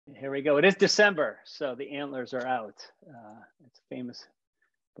here we go. It is December, so the antlers are out. It's famous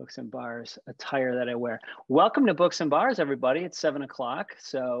Books and Bars attire that I wear. Welcome to Books and Bars, everybody. It's 7 o'clock,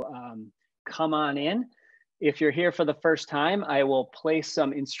 so come on in. If you're here for the first time, I will place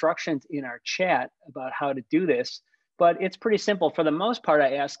some instructions in our chat about how to do this, but it's pretty simple. For the most part,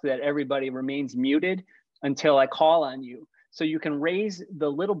 I ask that everybody remains muted until I call on you. So you can raise the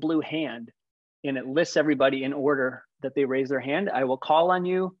little blue hand and it lists everybody in order that they raise their hand. I will call on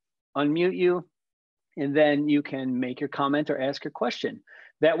you, unmute you, and then you can make your comment or ask your question.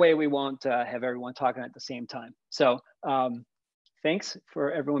 That way we won't have everyone talking at the same time. So thanks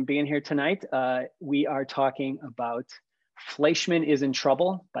for everyone being here tonight. We are talking about Fleishman is in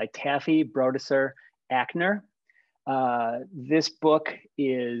Trouble by Taffy Brodesser-Akner. This book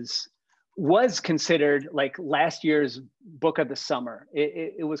was considered like last year's book of the summer.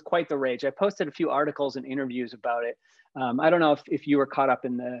 It was quite the rage. I posted a few articles and interviews about it. I don't know if you were caught up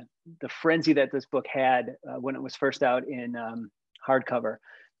in the frenzy that this book had when it was first out in hardcover,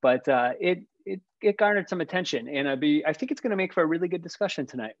 but it garnered some attention, and I think it's going to make for a really good discussion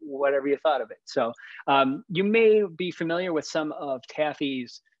tonight, whatever you thought of it. So you may be familiar with some of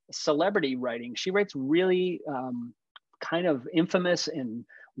Taffy's celebrity writing. She writes really kind of infamous and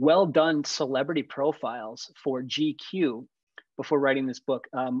well done celebrity profiles for GQ before writing this book.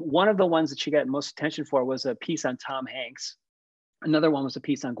 One of the ones that she got most attention for was a piece on Tom Hanks. Another one was a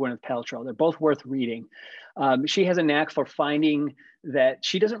piece on Gwyneth Paltrow. They're both worth reading. She has a knack for finding that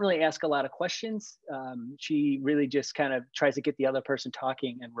she doesn't really ask a lot of questions. She really just kind of tries to get the other person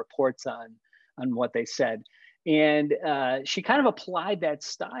talking and reports on what they said. And she kind of applied that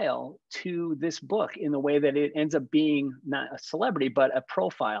style to this book in the way that it ends up being not a celebrity, but a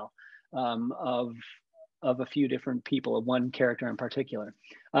profile of a few different people, of one character in particular.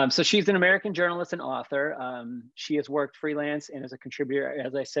 So she's an American journalist and author. She has worked freelance and as a contributor,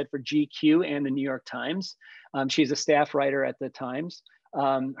 as I said, for GQ and the New York Times. She's a staff writer at the Times.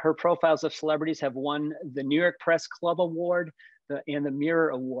 Her profiles of celebrities have won the New York Press Club Award and the Mirror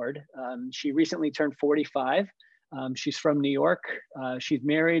Award. She recently turned 45. She's from New York. She's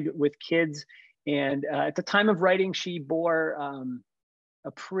married with kids. And at the time of writing, she bore a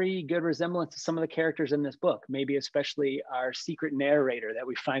pretty good resemblance to some of the characters in this book, maybe especially our secret narrator that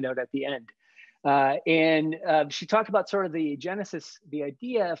we find out at the end. And she talked about sort of the genesis, the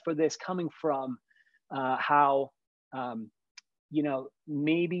idea for this coming from how,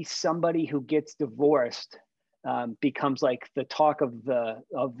 maybe somebody who gets divorced becomes like the talk of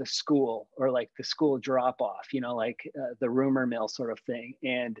the school, or like the school drop off, like the rumor mill sort of thing.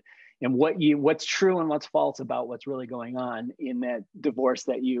 And what's true and what's false about what's really going on in that divorce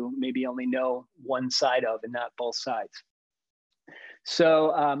that you maybe only know one side of and not both sides.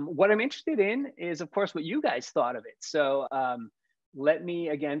 So what I'm interested in is, of course, what you guys thought of it. So let me,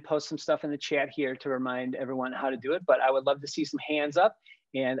 again, post some stuff in the chat here to remind everyone how to do it, but I would love to see some hands up,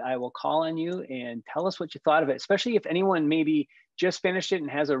 and I will call on you and tell us what you thought of it, especially if anyone maybe just finished it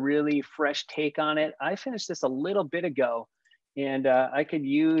and has a really fresh take on it. I finished this a little bit ago, and I could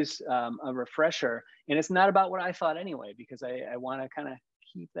use a refresher. And it's not about what I thought anyway, because I want to kind of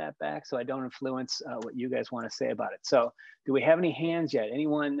keep that back so I don't influence what you guys want to say about it. So do we have any hands yet?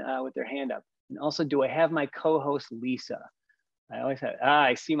 Anyone with their hand up? And also, do I have my co-host, Lisa? I always have,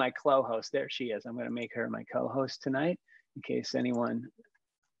 I see my co-host. There she is. I'm going to make her my co-host tonight in case anyone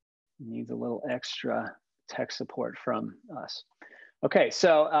needs a little extra tech support from us. Okay,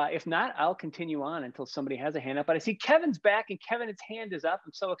 so if not, I'll continue on until somebody has a hand up. But I see Kevin's back, and Kevin, his hand is up.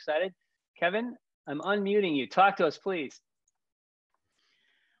 I'm so excited. Kevin, I'm unmuting you. Talk to us, please.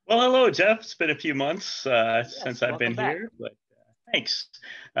 Well, hello, Jeff. It's been a few months since I've been here, but thanks.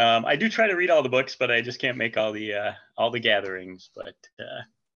 I do try to read all the books, but I just can't make all the gatherings. But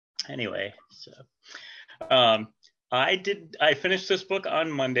anyway, so I finished this book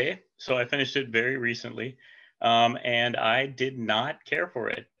on Monday, so I finished it very recently. And I did not care for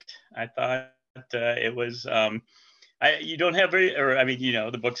it. I thought it was, you don't have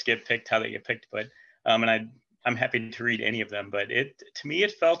the books get picked how they get picked, but, and I'm happy to read any of them, but to me,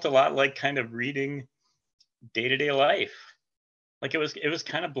 it felt a lot like kind of reading day-to-day life. Like it was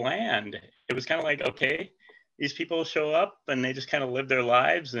kind of bland. It was kind of like, okay, these people show up and they just kind of live their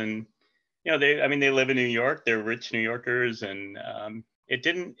lives, and, they live in New York, they're rich New Yorkers, and, it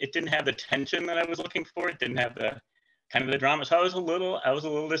didn't have the tension that I was looking for. It didn't have the kind of the drama. So I was a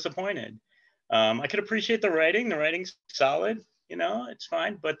little disappointed. I could appreciate the writing. The writing's solid, it's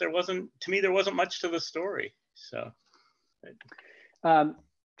fine, but there wasn't much to the story. So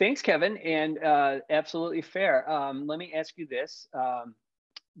thanks, Kevin. And absolutely fair. Let me ask you this.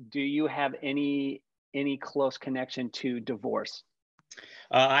 Do you have any close connection to divorce?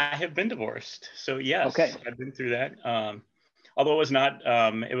 I have been divorced, so yes, Okay. I've been through that. Although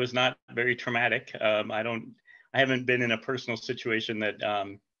it was not very traumatic. I haven't been in a personal situation that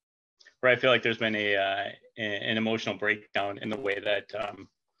where I feel like there's been an emotional breakdown in the way that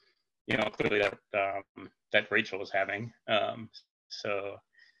clearly that Rachel was having. So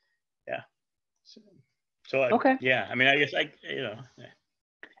yeah, Okay. yeah. I mean, I guess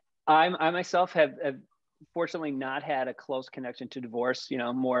I myself have fortunately not had a close connection to divorce.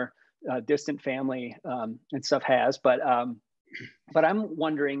 More distant family and stuff has, but I'm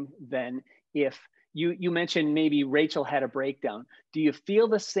wondering then if you mentioned maybe Rachel had a breakdown. Do you feel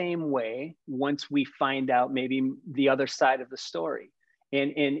the same way once we find out maybe the other side of the story?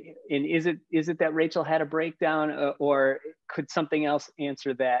 And is it that Rachel had a breakdown, or could something else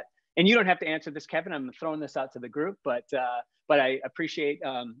answer that? And you don't have to answer this, Kevin. I'm throwing this out to the group, but I appreciate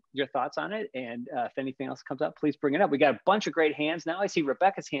your thoughts on it. And if anything else comes up, please bring it up. We got a bunch of great hands now. I see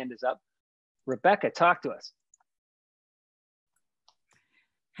Rebecca's hand is up. Rebecca, talk to us.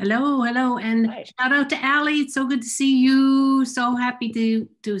 Hello, and Hi. Shout out to Allie. It's so good to see you. So happy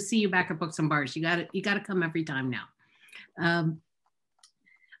to see you back at Books and Bars. You got to come every time now.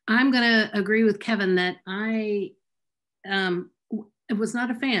 I'm gonna agree with Kevin that I was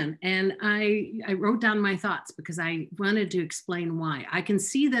not a fan, and I wrote down my thoughts because I wanted to explain why. I can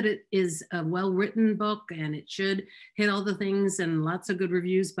see that it is a well-written book and it should hit all the things and lots of good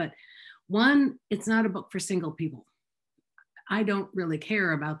reviews, but one, it's not a book for single people. I don't really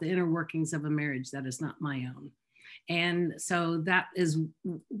care about the inner workings of a marriage that is not my own. And so that is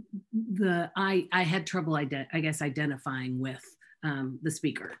I had trouble, I guess, identifying with the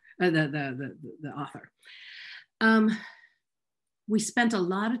speaker, the author. We spent a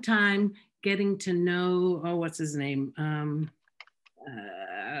lot of time getting to know, what's his name?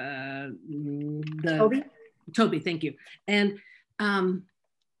 Toby, thank you. And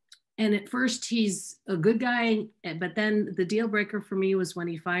at first he's a good guy, but then the deal breaker for me was when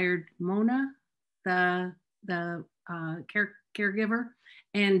he fired Mona, the caregiver,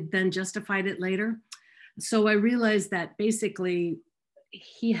 and then justified it later. So I realized that basically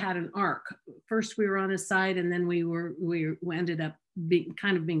he had an arc. First we were on his side, and then we ended up being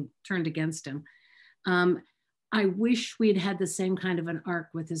turned against him. I wish we'd had the same kind of an arc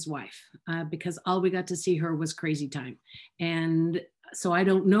with his wife, because all we got to see her was crazy time. And so I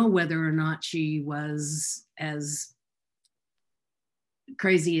don't know whether or not she was as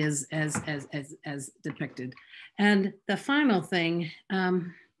crazy as depicted. And the final thing,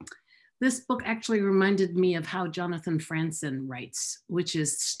 this book actually reminded me of how Jonathan Franzen writes, which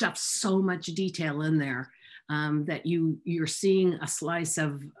is stuffed so much detail in there that you're seeing a slice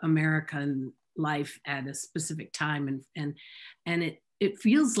of American life at a specific time, and it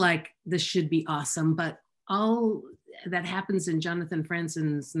feels like this should be awesome, but all that happens in Jonathan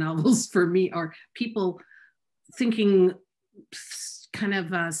Franzen's novels for me are people thinking kind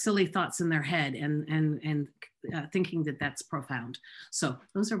of silly thoughts in their head and thinking that that's profound. So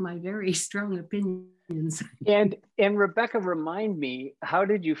those are my very strong opinions. And Rebecca, remind me, how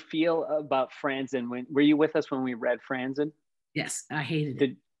did you feel about Franzen? Were you with us when we read Franzen? Yes, I hated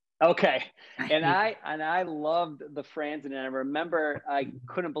it. Okay. I loved the Franzen, and I remember I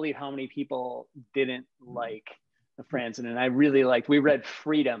couldn't believe how many people didn't like the Franzen, and I really liked. We read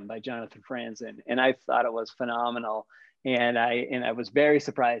Freedom by Jonathan Franzen, and I thought it was phenomenal. And I was very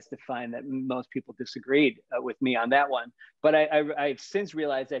surprised to find that most people disagreed with me on that one. But I've since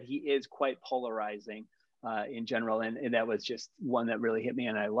realized that he is quite polarizing in general, and that was just one that really hit me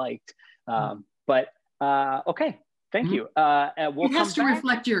and I liked. Okay. Thank you. It has to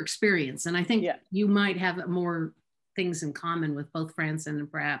reflect your experience. And I think you might have more things in common with both Franzen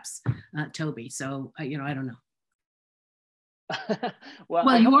and perhaps Toby. So, I don't know.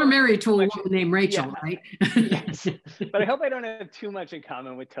 well, you are married to a woman named Rachel, right? Yes, but I hope I don't have too much in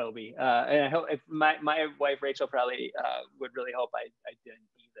common with Toby. And I hope if my wife Rachel probably would really hope I didn't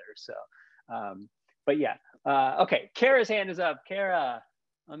either. So, but yeah. Okay, Kara's hand is up. Kara,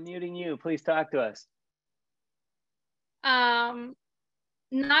 I'm muting you. Please talk to us.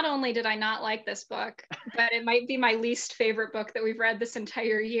 Not only did I not like this book, but it might be my least favorite book that we've read this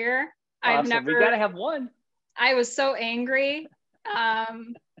entire year. Awesome. We gotta have one. I was so angry.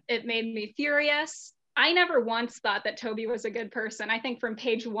 It made me furious. I never once thought that Toby was a good person. I think from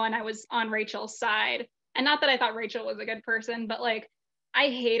page one, I was on Rachel's side. And not that I thought Rachel was a good person, but like, I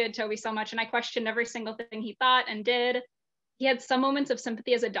hated Toby so much, and I questioned every single thing he thought and did. He had some moments of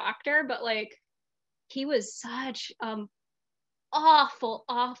sympathy as a doctor, but like, he was such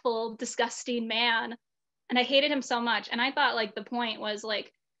awful, disgusting man. And I hated him so much. And I thought like the point was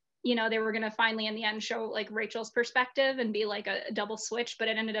like, you know, they were going to finally in the end show like Rachel's perspective and be like a double switch, but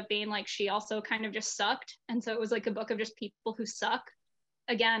it ended up being like she also kind of just sucked. And so it was like a book of just people who suck.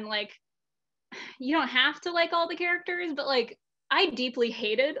 Again, like, you don't have to like all the characters, but like I deeply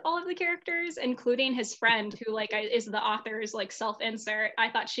hated all of the characters, including his friend who like is the author's like self-insert. I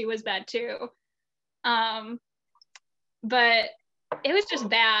thought she was bad too. But it was just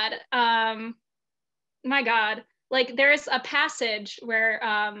bad. My God. Like there's a passage where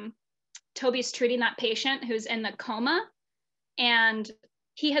Toby's treating that patient who's in the coma, and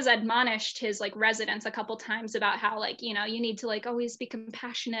he has admonished his like residents a couple times about how like, you know, you need to like always be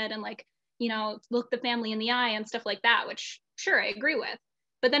compassionate and like, you know, look the family in the eye and stuff like that, which sure, I agree with.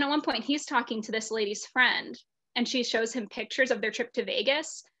 But then at one point he's talking to this lady's friend and she shows him pictures of their trip to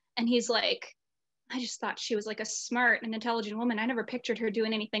Vegas. And he's like, I just thought she was like a smart and intelligent woman. I never pictured her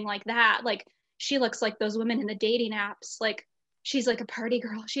doing anything like that. Like, she looks like those women in the dating apps. Like, she's like a party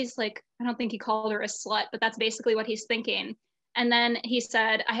girl. She's like, I don't think he called her a slut, but that's basically what he's thinking. And then he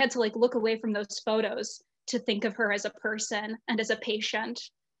said, I had to like look away from those photos to think of her as a person and as a patient.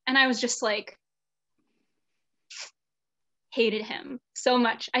 And I was just like, hated him so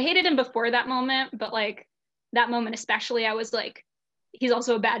much. I hated him before that moment, but like that moment especially, I was like, he's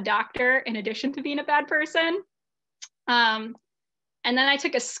also a bad doctor in addition to being a bad person. And then I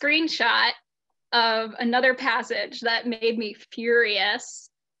took a screenshot of another passage that made me furious,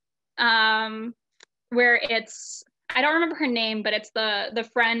 where it's, I don't remember her name, but it's the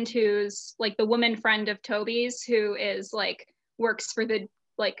friend who's like the woman friend of Toby's, who is like works for the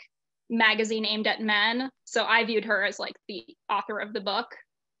like magazine aimed at men. So I viewed her as like the author of the book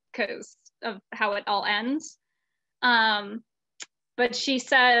because of how it all ends. But she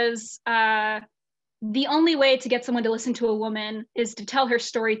says, the only way to get someone to listen to a woman is to tell her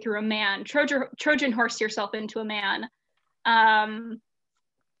story through a man. Trojan horse yourself into a man. I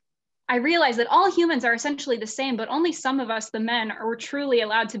realize that all humans are essentially the same, but only some of us, the men, are truly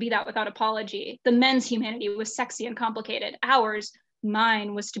allowed to be that without apology. The men's humanity was sexy and complicated. Ours,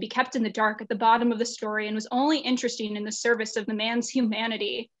 mine, was to be kept in the dark at the bottom of the story and was only interesting in the service of the man's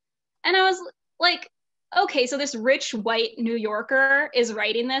humanity. And I was like, okay, so this rich white New Yorker is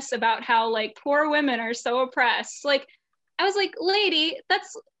writing this about how like poor women are so oppressed. Like, I was like, lady,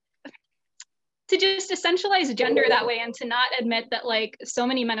 that's to just essentialize gender that way and to not admit that like so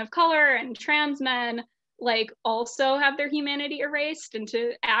many men of color and trans men like also have their humanity erased, and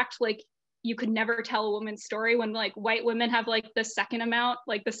to act like you could never tell a woman's story when like white women have like the second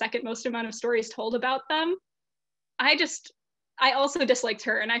most amount of stories told about them. I also disliked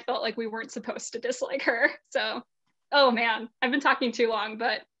her, and I felt like we weren't supposed to dislike her. So, oh man, I've been talking too long,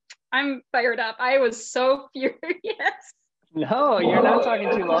 but I'm fired up. I was so furious. No, you're not talking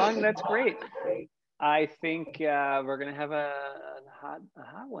too long. That's great. I think we're going to have a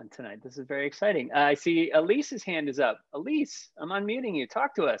hot one tonight. This is very exciting. I see Elise's hand is up. Elise, I'm unmuting you.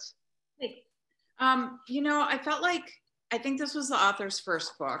 Talk to us. Hey. You know, I think this was the author's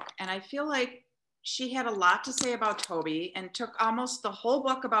first book, and I feel like she had a lot to say about Toby and took almost the whole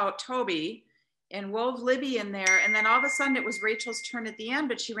book about Toby and wove Libby in there. And then all of a sudden it was Rachel's turn at the end,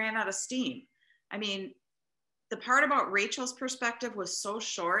 but she ran out of steam. I mean, the part about Rachel's perspective was so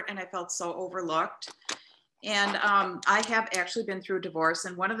short and I felt so overlooked. And I have actually been through a divorce.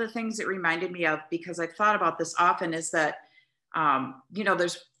 And one of the things it reminded me of, because I've thought about this often, is that, you know,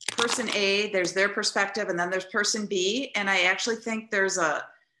 there's person A, there's their perspective, and then there's person B. And I actually think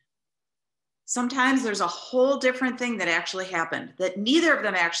sometimes there's a whole different thing that actually happened, that neither of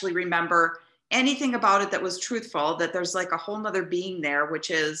them actually remember anything about it that was truthful, that there's like a whole nother being there,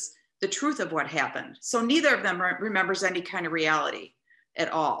 which is the truth of what happened. So neither of them remembers any kind of reality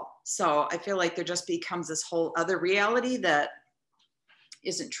at all. So I feel like there just becomes this whole other reality that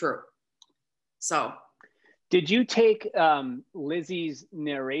isn't true. So. Did you take Lizzie's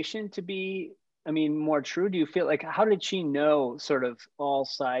narration to be, I mean, more true? Do you feel like, how did she know sort of all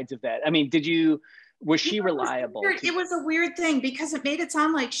sides of that? I mean, was she reliable? It was a weird thing because it made it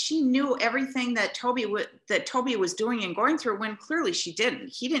sound like she knew everything that Toby was doing and going through, when clearly she didn't.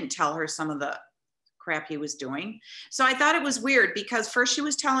 He didn't tell her some of the crap he was doing. So I thought it was weird because first she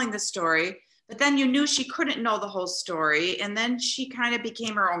was telling the story, but then you knew she couldn't know the whole story. And then she kind of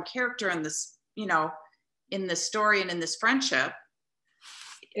became her own character in this, you know, in this story and in this friendship.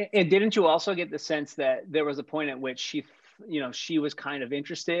 And didn't you also get the sense that there was a point at which she was kind of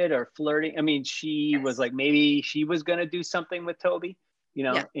interested or flirting? I mean, she was like, maybe she was going to do something with Toby, you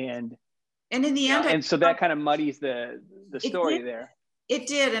know, and in the end, and so that kind of muddies the story there. It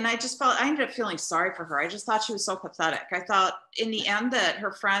did. And I ended up feeling sorry for her. I just thought she was so pathetic. I thought in the end that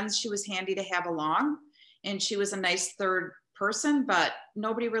her friends, she was handy to have along, and she was a nice third person, but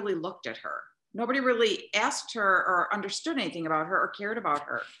nobody really looked at her. Nobody really asked her or understood anything about her or cared about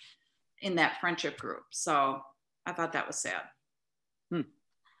her in that friendship group. So I thought that was sad.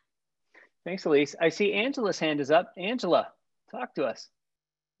 Thanks, Elise. I see Angela's hand is up. Angela, talk to us.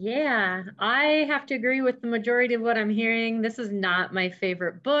 Yeah, I have to agree with the majority of what I'm hearing. This is not my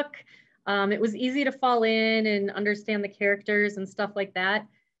favorite book. It was easy to fall in and understand the characters and stuff like that.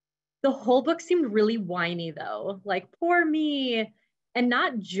 The whole book seemed really whiny though, like poor me. And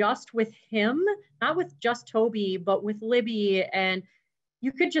not just with him, not with just Toby, but with Libby. And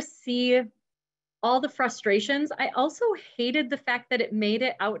you could just see all the frustrations. I also hated the fact that it made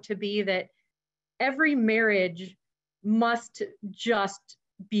it out to be that every marriage must just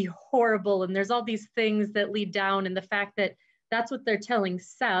be horrible. And there's all these things that lead down, and the fact that that's what they're telling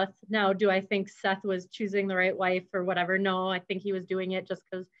Seth. Now, do I think Seth was choosing the right wife or whatever? No, I think he was doing it just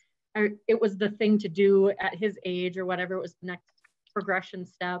because it was the thing to do at his age or whatever. It was the next progression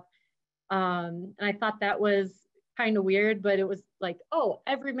step. And I thought that was kind of weird, but it was like, oh,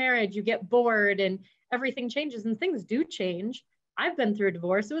 every marriage you get bored and everything changes, and things do change. I've been through a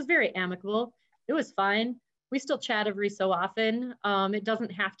divorce. It was very amicable. It was fine. We still chat every so often. It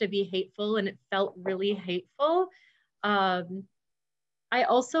doesn't have to be hateful, and it felt really hateful. I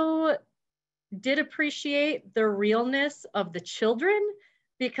also did appreciate the realness of the children,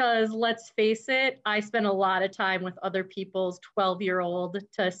 because let's face it, I spent a lot of time with other people's 12-year-old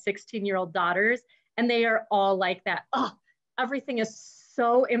to 16-year-old daughters, and they are all like that. Oh, everything is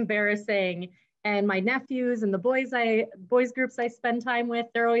so embarrassing. And my nephews and the boys groups I spend time with,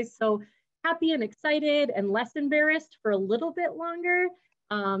 they're always so happy and excited and less embarrassed for a little bit longer.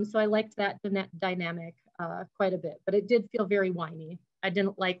 So I liked that dynamic quite a bit, but it did feel very whiny. I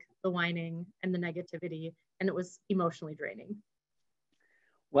didn't like the whining and the negativity, and it was emotionally draining.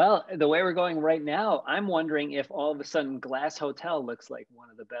 Well, the way we're going right now, I'm wondering if all of a sudden Glass Hotel looks like one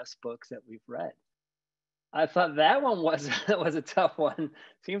of the best books that we've read. I thought that one was a tough one.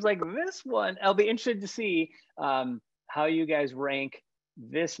 Seems like this one, I'll be interested to see how you guys rank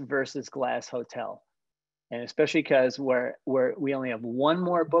this versus Glass Hotel. And especially because we only have one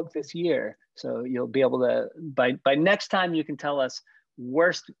more book this year. So you'll be able to, by next time you can tell us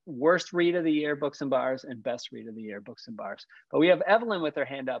worst read of the year, Books and Bars, and best read of the year, Books and Bars. But we have Evelyn with her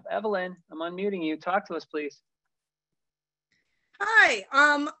hand up. Evelyn, I'm unmuting you. Talk to us, please. Hi,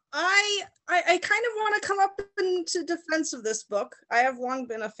 I kind of want to come up into defense of this book. I have long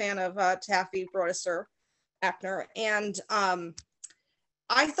been a fan of Taffy Brodesser-Akner, and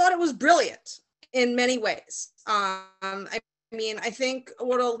I thought it was brilliant in many ways. I mean, I think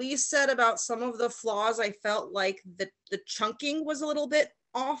what Elise said about some of the flaws, I felt like the chunking was a little bit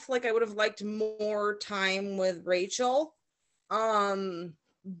off. Like I would have liked more time with Rachel.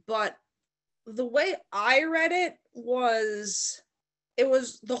 But the way I read it was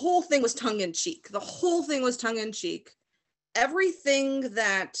the whole thing was tongue in cheek. The whole thing was tongue in cheek. Everything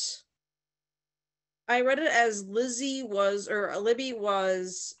that I read it as Libby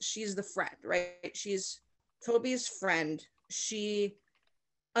was, she's the friend, right? She's Toby's friend. She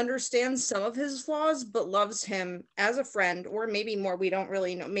understands some of his flaws, but loves him as a friend, or maybe more. We don't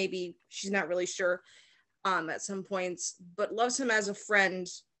really know. Maybe she's not really sure at some points, but loves him as a friend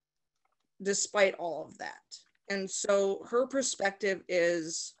despite all of that. And so her perspective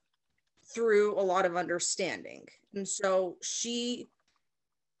is through a lot of understanding. And so she,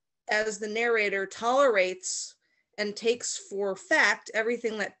 as the narrator, tolerates and takes for fact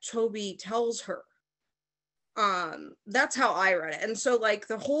everything that Toby tells her. That's how I read it. And so like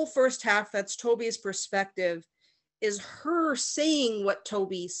the whole first half, that's Toby's perspective, is her saying what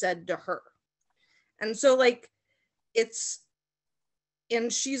Toby said to her. And so like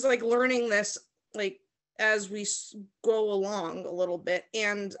and she's like learning this like as we go along a little bit.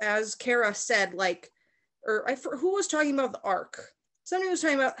 And as Kara said, like, who was talking about the arc? Somebody was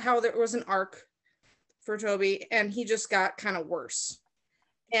talking about how there was an arc for Toby and he just got kind of worse.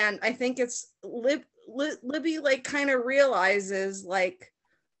 And I think it's Libby like kind of realizes like,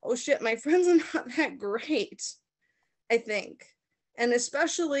 oh shit, my friends are not that great, I think. And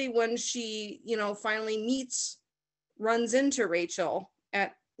especially when she, finally runs into Rachel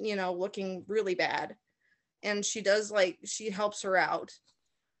at, looking really bad. And she helps her out.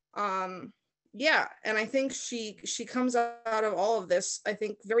 Yeah. And I think she comes out of all of this, I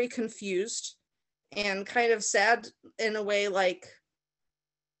think, very confused and kind of sad in a way, like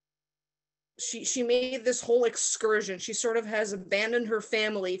she made this whole excursion. She sort of has abandoned her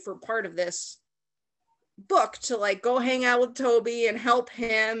family for part of this book to like go hang out with Toby and help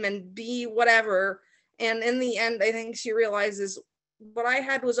him and be whatever. And in the end, I think she realizes what I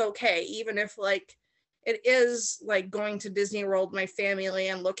had was okay, even if like it is like going to Disney World, my family,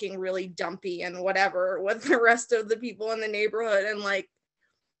 and looking really dumpy and whatever with the rest of the people in the neighborhood, and like,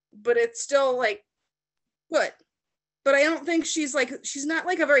 but it's still like good. But I don't think she's not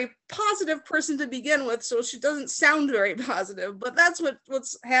like a very positive person to begin with, so she doesn't sound very positive, but that's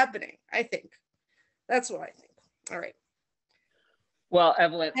what's happening, I think. That's what I think. All right. Well,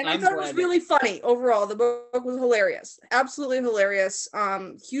 Evelyn, and I thought it was really funny overall. The book was hilarious, absolutely hilarious.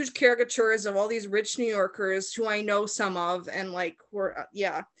 Huge caricatures of all these rich New Yorkers who I know some of, and like were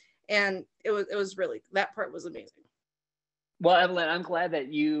and it was really, that part was amazing. Well, Evelyn, I'm glad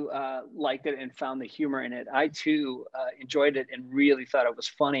that you liked it and found the humor in it. I too enjoyed it and really thought it was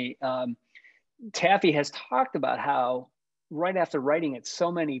funny. Taffy has talked about how right after writing it,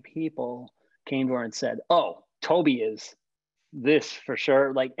 so many people came to her and said, "Oh, Toby is this for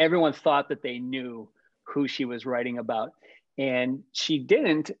sure." Like everyone thought that they knew who she was writing about, and she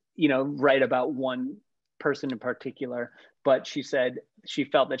didn't, write about one person in particular. But she said she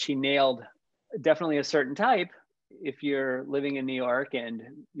felt that she nailed definitely a certain type. If you're living in New York and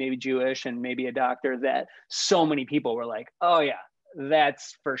maybe Jewish and maybe a doctor, that so many people were like, "Oh yeah,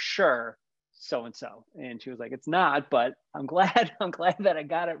 that's for sure so-and-so." And she was like, "It's not, but I'm glad that I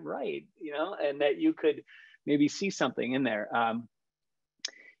got it right, and that you could maybe see something in there."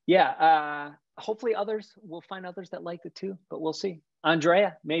 Hopefully we'll find others that liked it too, but we'll see.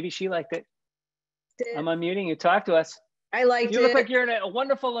 Andrea, maybe she liked it. I'm unmuting you. Talk to us. I liked it. You look like you're in a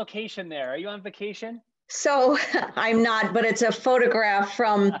wonderful location there. Are you on vacation? So I'm not, but it's a photograph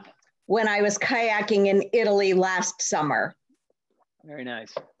from when I was kayaking in Italy last summer. Very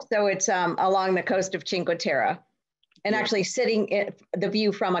nice. So it's along the coast of Cinque Terre, and actually sitting in the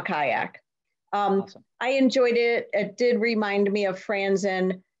view from a kayak. Awesome. I enjoyed it. It did remind me of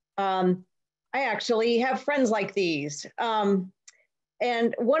Franzen. I actually have friends like these. And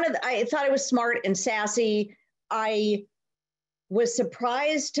I thought it was smart and sassy. I was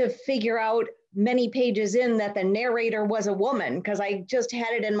surprised to figure out many pages in that the narrator was a woman, because I just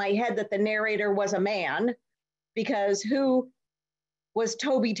had it in my head that the narrator was a man, because who was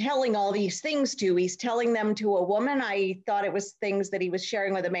Toby telling all these things to? He's telling them to a woman. I thought it was things that he was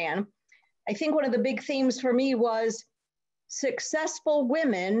sharing with a man. I think one of the big themes for me was successful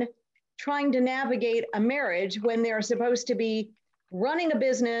women trying to navigate a marriage when they're supposed to be running a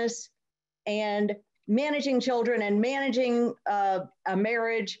business and managing children and managing a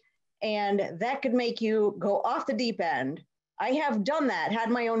marriage. And that could make you go off the deep end. I have done that,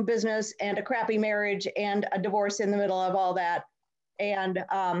 had my own business and a crappy marriage and a divorce in the middle of all that. And,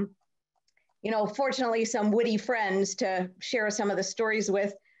 fortunately, some witty friends to share some of the stories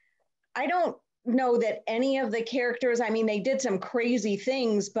with. I don't know that any of the characters, they did some crazy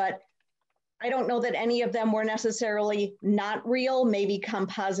things, but I don't know that any of them were necessarily not real, maybe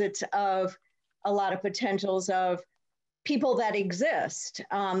composites of a lot of potentials of people that exist.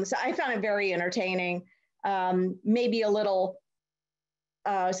 So I found it very entertaining, maybe a little,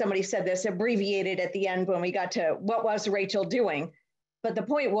 somebody said this, abbreviated at the end when we got to what was Rachel doing. But the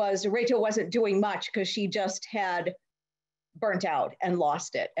point was Rachel wasn't doing much because she just had burnt out and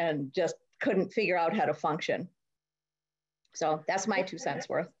lost it and just couldn't figure out how to function. So that's my 2 cents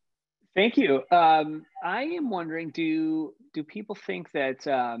worth. Thank you. I am wondering, do people think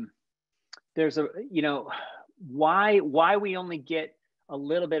that there's why we only get a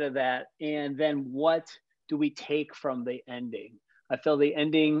little bit of that, and then what do we take from the ending? I feel the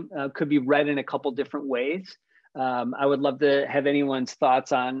ending could be read in a couple different ways. I would love to have anyone's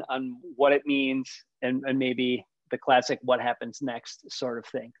thoughts on what it means, and maybe the classic "what happens next" sort of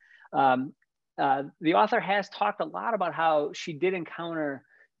thing. The author has talked a lot about how she did encounter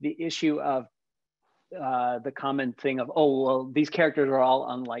the issue of the common thing of, oh, well, these characters are all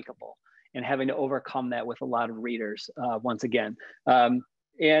unlikable, and having to overcome that with a lot of readers once again.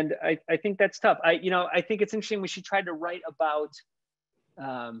 And I think that's tough. I think it's interesting when she tried to write about,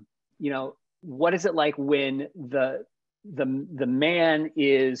 what is it like when the man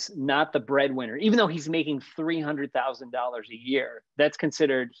is not the breadwinner, even though he's making $300,000 a year.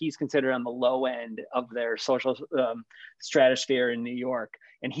 He's considered on the low end of their social stratosphere in New York,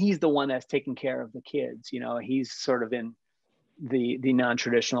 and he's the one that's taking care of the kids. He's sort of in the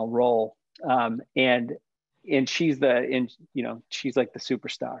non-traditional role, and she's she's like the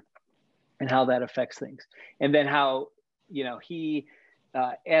superstar, and how that affects things, and then how he.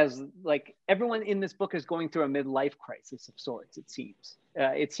 As like everyone in this book is going through a midlife crisis of sorts, it seems.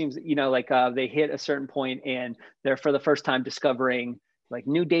 They hit a certain point and they're for the first time discovering like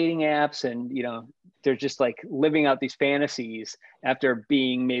new dating apps, and they're just like living out these fantasies after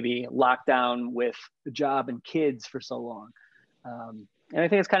being maybe locked down with a job and kids for so long. And I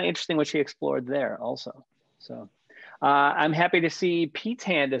think it's kind of interesting what she explored there also. So I'm happy to see Pete's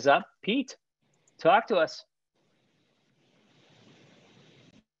hand is up. Pete, talk to us.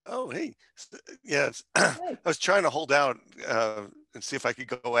 Oh, hey. Yes. I was trying to hold out and see if I could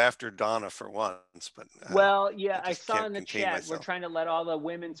go after Donna for once, but well, yeah, I just saw can't in the contain chat, myself. we're trying to let all the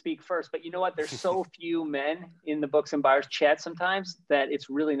women speak first, but you know what? There's so few men in the Books and Bars chat sometimes that it's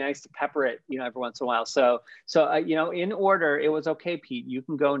really nice to pepper it, you know, every once in a while. So you know, in order, it was okay, Pete. You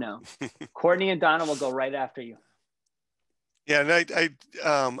can go now. Courtney and Donna will go right after you. Yeah,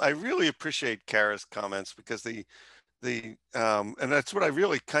 and I really appreciate Kara's comments, because and that's what I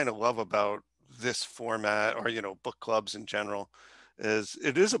really kind of love about this format, or, you know, book clubs in general, is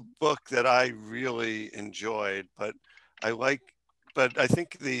it is a book that I really enjoyed, but I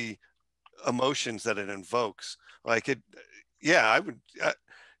think the emotions that it invokes, like it, yeah, I would,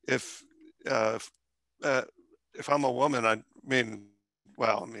 if, uh, if, uh, if I'm a woman, I mean,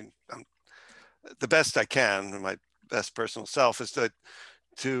 well, I mean, the best I can, my best personal self, is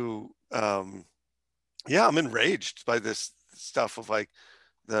to yeah, I'm enraged by this stuff of like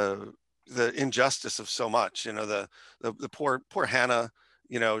the injustice of so much. You know, the poor Hannah.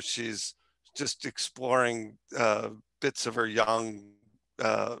 You know, she's just exploring bits of her young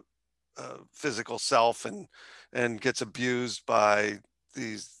physical self, and gets abused by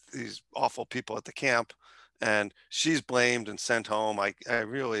these awful people at the camp, and she's blamed and sent home. I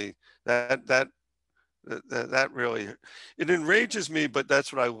really, that really, it enrages me, but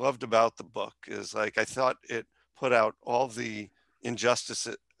that's what I loved about the book, is like I thought it put out all the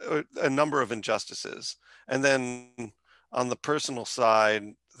injustices, a number of injustices, and then on the personal side,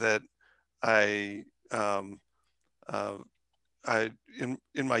 that I um, uh, I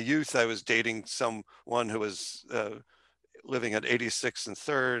in my youth, I was dating someone who was living at 86th and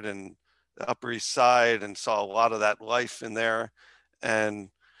 3rd and the Upper East Side, and saw a lot of that life in there, and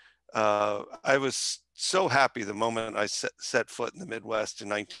I was so happy the moment I set foot in the Midwest in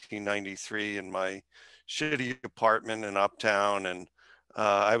 1993 in my shitty apartment in Uptown, and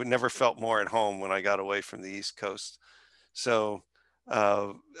I would never felt more at home when I got away from the East Coast. So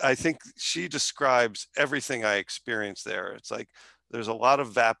I think she describes everything I experienced there. It's like there's a lot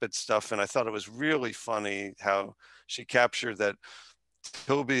of vapid stuff, and I thought it was really funny how she captured that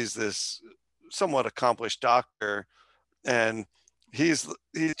Toby's this somewhat accomplished doctor, and he's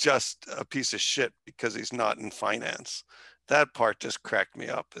just a piece of shit because he's not in finance. That part just cracked me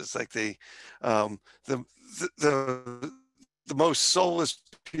up. It's like um, the the the most soulless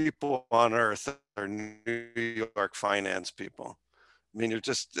people on earth are New York finance people. I mean, you're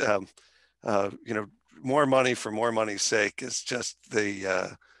just you know, more money for more money's sake is just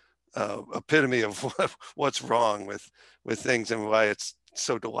the epitome of what's wrong with things, and why it's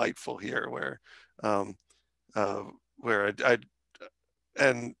so delightful here, um, uh, where I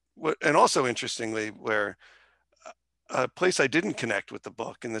and also interestingly, where a place I didn't connect with the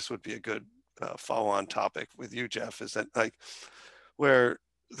book, and this would be a good follow-on topic with you, Jeff, is that like where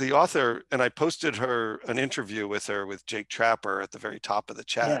the author, and I posted her an interview with her with Jake Trapper at the very top of the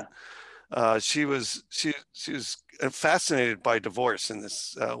chat. Yeah. She was fascinated by divorce in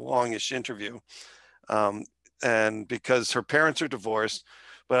this longish interview, and because her parents are divorced,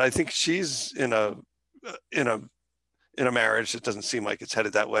 but I think she's in a marriage that doesn't seem like it's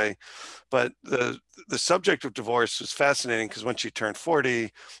headed that way. But the subject of divorce was fascinating, because when she turned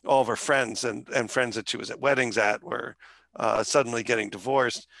 40, all of her friends and friends that she was at weddings at were suddenly getting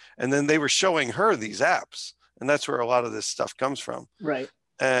divorced, and then they were showing her these apps, and that's where a lot of this stuff comes from. Right.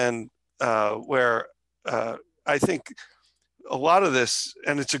 And where I think a lot of this,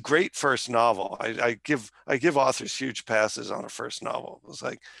 and it's a great first novel. I give authors huge passes on a first novel. It's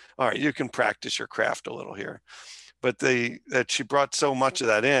like, all right, you can practice your craft a little here. But that she brought so much of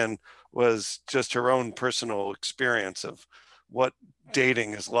that in was just her own personal experience of what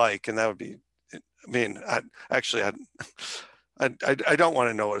dating is like. And that would be, I mean, I don't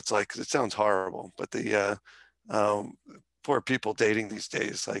want to know what it's like, because it sounds horrible, but the poor people dating these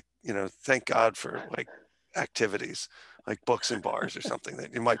days, like, you know, thank God for like activities like books and bars or something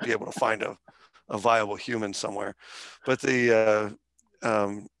that you might be able to find a viable human somewhere. But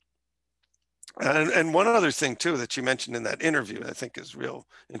and one other thing too that you mentioned in that interview, I think is real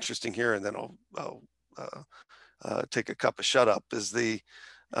interesting here, and then I'll take a cup of shut up, is the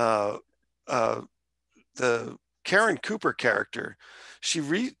Karen Cooper character.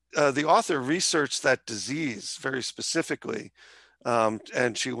 The author researched that disease very specifically,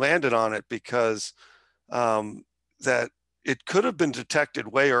 and she landed on it because that it could have been detected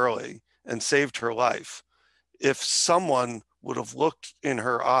way early and saved her life if someone would have looked in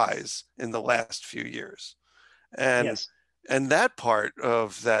her eyes in the last few years. And yes. And that part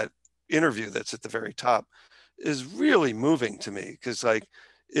of that interview that's at the very top is really moving to me, because like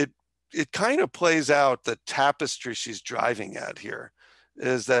it kind of plays out the tapestry she's driving at here,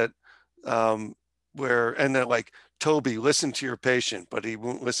 is that and then like, Toby, listen to your patient, but he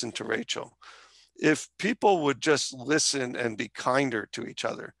won't listen to Rachel. If people would just listen and be kinder to each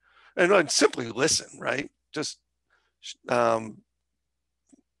other, and simply listen, right? Just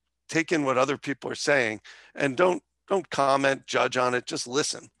take in what other people are saying, and don't comment, judge on it, just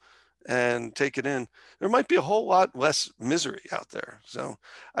listen and take it in. There might be a whole lot less misery out there. So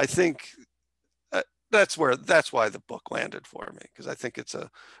I think that's why the book landed for me, because I think it's a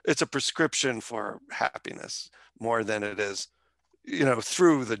prescription for happiness more than it is,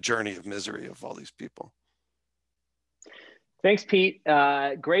 through the journey of misery of all these people. Thanks, Pete.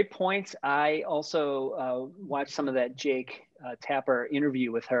 Great points. I also watched some of that Jake Tapper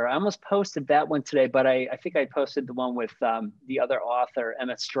interview with her. I almost posted that one today, but I think I posted the one with the other author,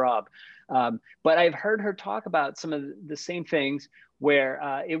 Emmett Straub. But I've heard her talk about some of the same things,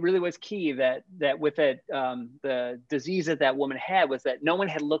 where it really was key that with it, the disease that woman had was that no one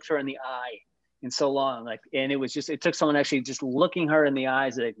had looked her in the eye in so long. And it took someone actually just looking her in the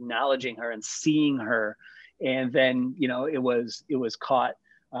eyes and acknowledging her and seeing her. And then, it was caught,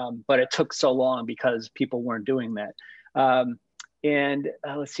 but it took so long because people weren't doing that.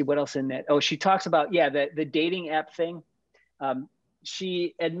 Let's see what else in that. Oh, she talks about, the dating app thing.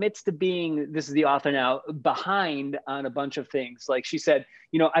 She admits to being, this is the author now, behind on a bunch of things. Like she said,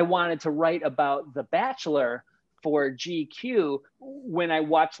 I wanted to write about The Bachelor for GQ when I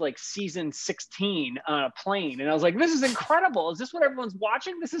watched like season 16 on a plane. And I was like, this is incredible. Is this what everyone's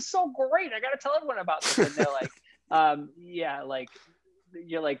watching? This is so great. I got to tell everyone about this. And they're like,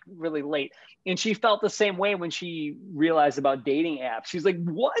 you're like really late. And she felt the same way when she realized about dating apps. She's like,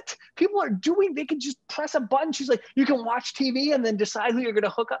 what people are doing? They can just press a button. She's like, you can watch TV and then decide who you're going to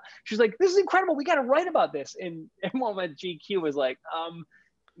hook up. She's like, this is incredible. We got to write about this. And everyone at GQ was like,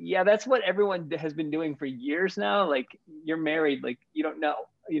 yeah, that's what everyone has been doing for years now. Like, you're married, like, you don't know,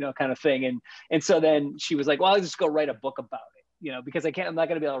 kind of thing. And so then she was like, well, I'll just go write a book about it, because I'm not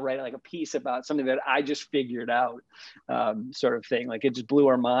going to be able to write like a piece about something that I just figured out, sort of thing. Like, it just blew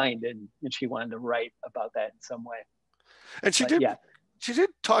her mind, and she wanted to write about that in some way. And she did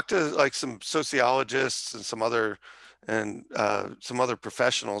talk to like some sociologists and some other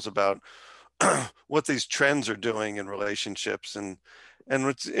professionals about what these trends are doing in relationships. And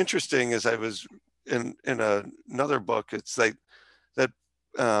what's interesting is, I was in another book, it's like that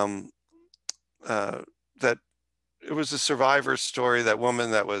it was a survivor story. That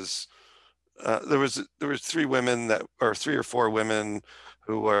woman that was there was 3 women or 3 or 4 women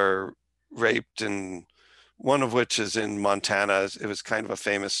who were raped, and one of which is in Montana. It was kind of a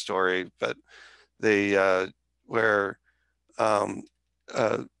famous story, but they where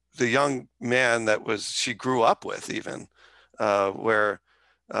the young man that she grew up with, even where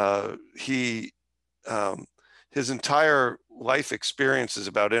his entire life experiences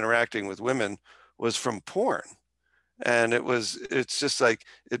about interacting with women was from porn. And it's just like,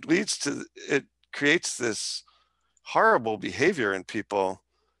 it creates this horrible behavior in people,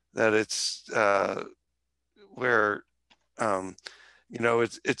 that it's where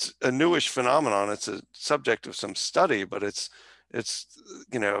it's a newish phenomenon. It's a subject of some study, but it's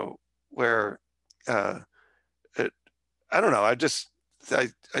where I don't know. I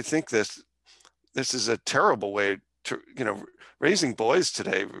think this is a terrible way to, raising boys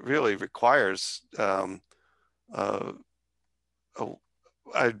today really requires, I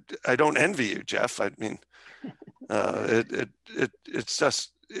don't envy you, Jeff. I mean, it's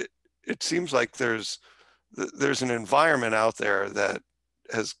just, it seems like there's an environment out there that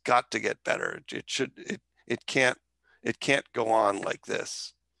has got to get better. It can't go on like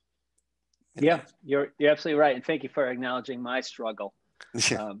this. Yeah, you're absolutely right. And thank you for acknowledging my struggle,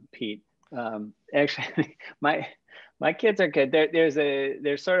 Pete. Actually, my kids are good.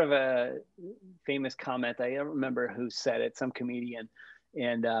 There's sort of a famous comment. I don't remember who said it, some comedian.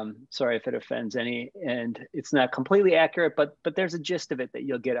 And sorry if it offends any, and it's not completely accurate, but there's a gist of it that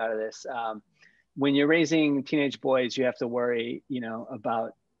you'll get out of this. When you're raising teenage boys, you have to worry,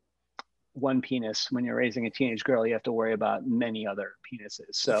 about one penis. When you're raising a teenage girl, you have to worry about many other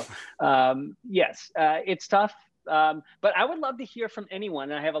penises. So yes, it's tough. But I would love to hear from anyone.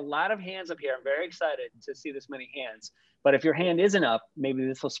 And I have a lot of hands up here. I'm very excited to see this many hands. But if your hand isn't up, maybe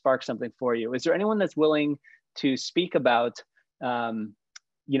this will spark something for you. Is there anyone that's willing to speak about, and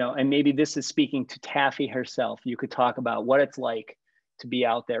maybe this is speaking to Taffy herself. You could talk about what it's like to be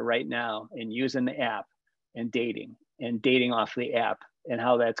out there right now and using the app and dating off the app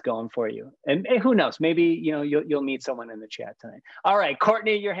how that's going for you. And who knows, maybe, you know, you'll meet someone in the chat tonight. All right,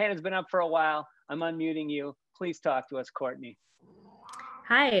 Courtney, your hand has been up for a while. I'm unmuting you. Please talk to us, Courtney.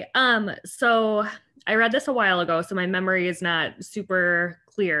 Hi. So I read this a while ago, so my memory is not super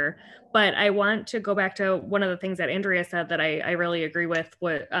clear, but I want to go back to one of the things that Andrea said that I really agree with,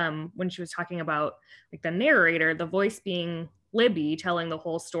 what when she was talking about like the narrator, the voice being Libby telling the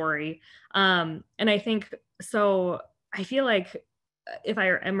whole story. And I think, so I feel like if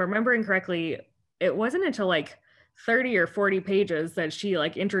I am remembering correctly, it wasn't until like 30 or 40 pages that she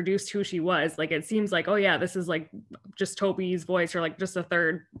like introduced who she was. Like, it seems like, oh yeah, this is like just Toby's voice, or like just a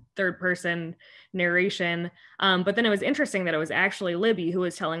third person narration. But then it was interesting that it was actually Libby who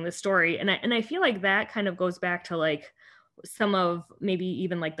was telling the story. And I feel like that kind of goes back to like some of maybe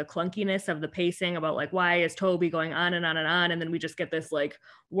even like the clunkiness of the pacing about like, why is Toby going on and on and on? And then we just get this like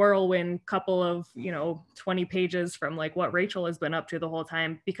whirlwind couple of, 20 pages from like what Rachel has been up to the whole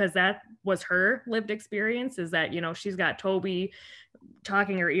time, because that was her lived experience, is that, she's got Toby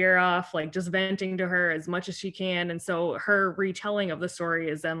talking her ear off, like just venting to her as much as she can. And so her retelling of the story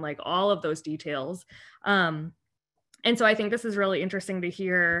is then like all of those details. And so I think this is really interesting to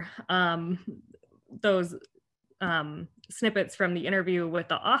hear those snippets from the interview with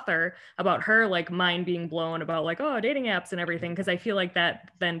the author about her like mind being blown about like, oh, dating apps and everything, because I feel like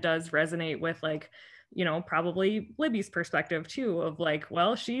that then does resonate with like, probably Libby's perspective too, of like,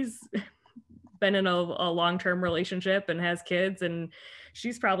 well, she's been in a long-term relationship and has kids, and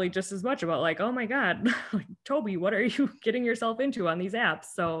she's probably just as much about like, oh my God, like, Toby, what are you getting yourself into on these apps?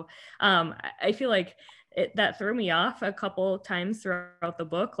 So I feel like that threw me off a couple times throughout the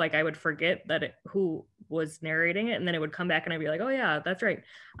book. Like I would forget that who was narrating it, and then it would come back and I'd be like, oh yeah, that's right.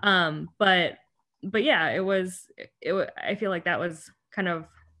 But yeah, I feel like that was kind of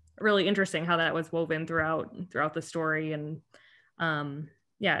really interesting how that was woven throughout the story. And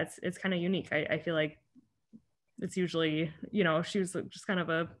yeah, it's kind of unique. I feel like it's usually, she was just kind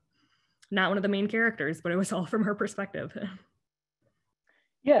of not one of the main characters, but it was all from her perspective.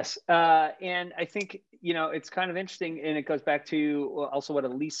 Yes, and I think, it's kind of interesting, and it goes back to also what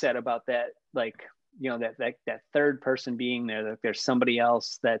Elise said about that, like, that third person being there, that there's somebody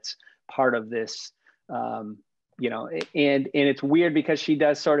else that's part of this, and it's weird because she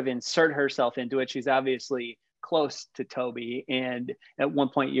does sort of insert herself into it. She's obviously close to Toby, and at one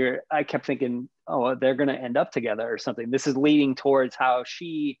point I kept thinking, oh, they're going to end up together or something. This is leading towards how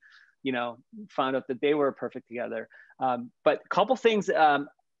she, found out that they were perfect together. But a couple things, a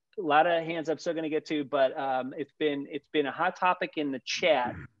lot of hands I'm still going to get to, but it's been a hot topic in the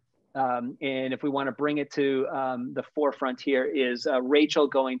chat. And if we want to bring it to the forefront here, is Rachel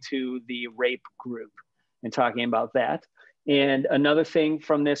going to the rape group and talking about that. And another thing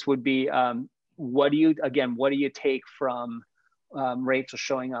from this would be, what do you take from Rachel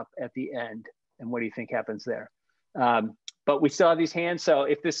showing up at the end, and what do you think happens there? But we still have these hands. So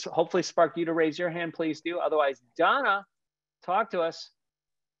if this hopefully sparked you to raise your hand, please do. Otherwise, Donna, talk to us.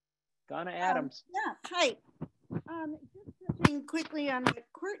 Donna Adams. Yeah, hi. Just touching quickly on what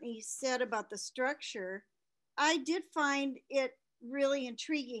Courtney said about the structure, I did find it really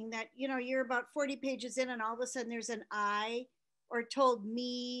intriguing that, you're about 40 pages in and all of a sudden there's an I, or told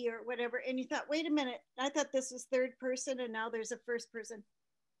me, or whatever. And you thought, wait a minute, I thought this was third person and now there's a first person.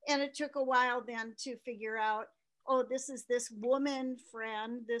 And it took a while then to figure out, oh, this is this woman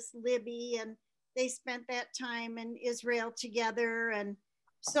friend, this Libby, and they spent that time in Israel together and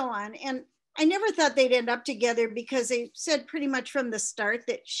so on. And I never thought they'd end up together, because they said pretty much from the start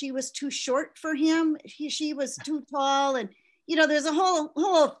that she was too short for him. She was too tall. And, there's a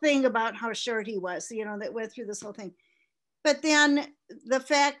whole thing about how short he was, that went through this whole thing. But then the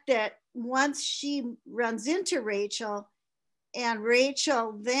fact that once she runs into Rachel, and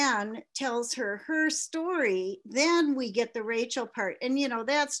Rachel then tells her story, then we get the Rachel part. And,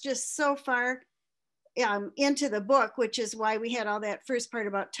 that's just so far into the book, which is why we had all that first part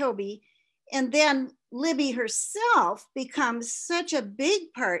about Toby. And then Libby herself becomes such a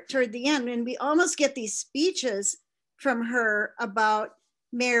big part toward the end. And we almost get these speeches from her about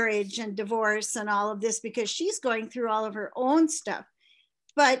marriage and divorce and all of this, because she's going through all of her own stuff.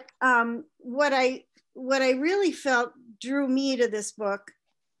 But what I really felt drew me to this book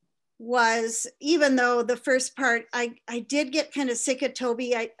was, even though the first part, I did get kind of sick of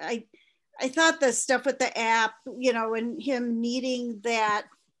Toby. I thought the stuff with the app, and him needing that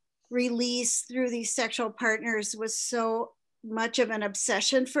release through these sexual partners was so much of an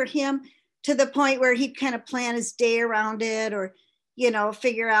obsession for him, to the point where he'd kind of plan his day around it, or,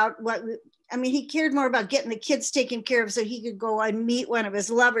 figure out he cared more about getting the kids taken care of so he could go and meet one of his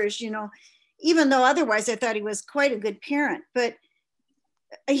lovers, even though otherwise I thought he was quite a good parent. But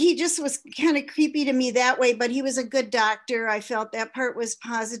he just was kind of creepy to me that way, but he was a good doctor. I felt that part was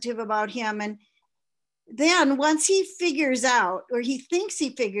positive about him. And then once he figures out, or he thinks he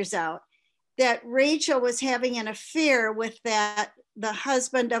figures out, that Rachel was having an affair with the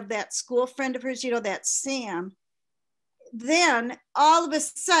husband of that school friend of hers, that Sam, then all of a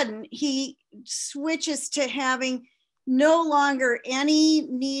sudden he switches to having no longer any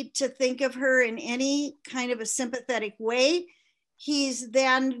need to think of her in any kind of a sympathetic way. He's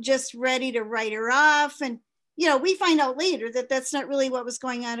then just ready to write her off. And, we find out later that that's not really what was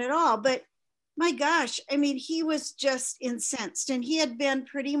going on at all. But my gosh, I mean, he was just incensed, and he had been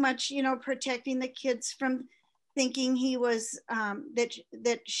pretty much, protecting the kids from thinking he was,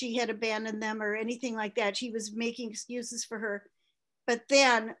 that she had abandoned them or anything like that. He was making excuses for her. But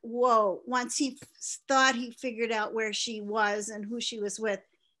then, whoa, once he thought he figured out where she was and who she was with,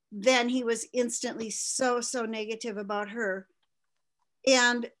 then he was instantly so negative about her.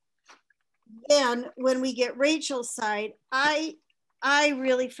 And then when we get Rachel's side, I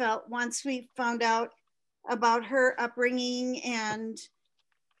really felt once we found out about her upbringing and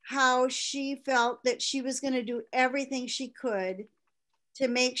how she felt that she was going to do everything she could to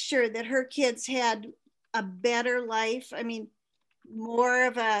make sure that her kids had a better life. I mean, more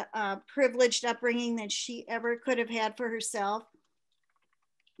of a privileged upbringing than she ever could have had for herself,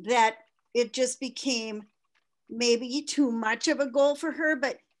 that it just became maybe too much of a goal for her.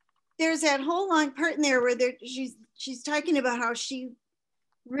 But there's that whole long part in there where she's talking about how she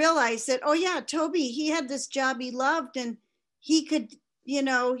realized that, oh yeah, Toby, he had this job he loved, and he could,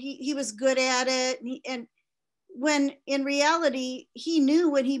 he was good at it. And when in reality, he knew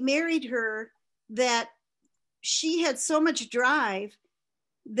when he married her that she had so much drive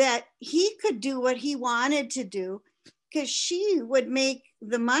that he could do what he wanted to do, because she would make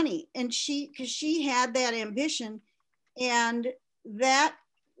the money, and because she had that ambition. And that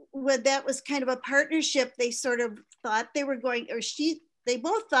was kind of a partnership. They sort of thought they were going, they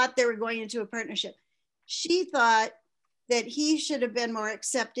both thought they were going into a partnership. She thought that he should have been more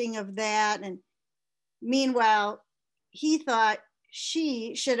accepting of that. And meanwhile, he thought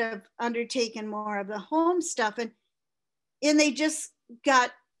she should have undertaken more of the home stuff. And they just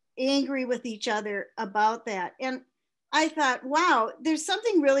got angry with each other about that. And I thought, wow, there's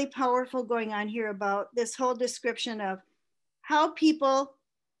something really powerful going on here about this whole description of how people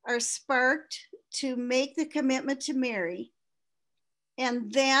are sparked to make the commitment to marry.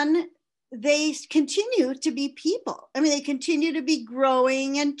 And then they continue to be people. I mean, they continue to be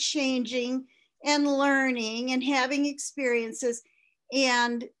growing and changing and learning and having experiences.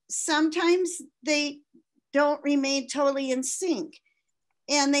 And sometimes they don't remain totally in sync.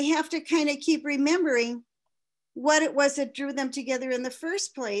 And they have to kind of keep remembering what it was that drew them together in the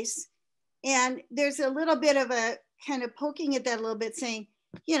first place. And there's a little bit of a kind of poking at that a little bit, saying,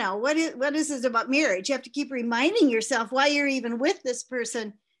 what is this about marriage? You have to keep reminding yourself why you're even with this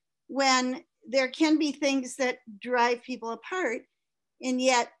person, when there can be things that drive people apart. And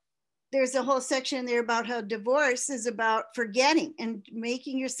yet there's a whole section there about how divorce is about forgetting and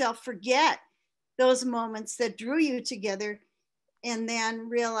making yourself forget those moments that drew you together, and then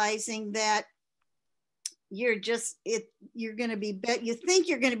realizing that you think you're going to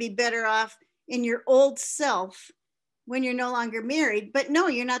be better off in your old self when you're no longer married. But no,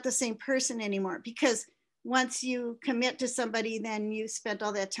 you're not the same person anymore, because once you commit to somebody, then you spent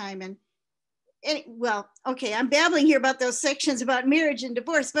all that time. And well, okay, I'm babbling here about those sections about marriage and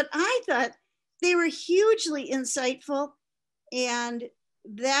divorce, but I thought they were hugely insightful. And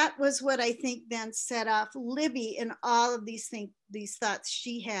that was what I think then set off Libby in all of these thoughts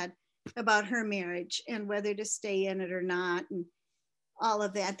she had about her marriage and whether to stay in it or not, and all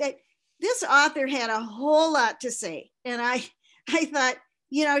of that. This author had a whole lot to say. And I thought,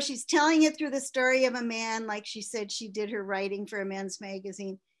 she's telling it through the story of a man, like she said she did her writing for a men's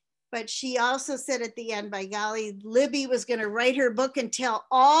magazine. But she also said at the end, by golly, Libby was going to write her book and tell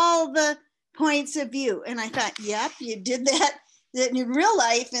all the points of view. And I thought, yep, you did that in real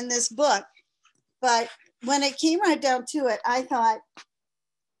life in this book. But when it came right down to it, I thought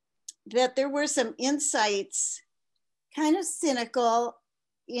that there were some insights, kind of cynical,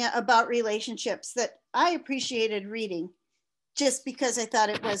 about relationships, that I appreciated reading, just because I thought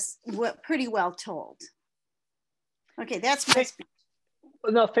it was pretty well told. Okay, that's my speech.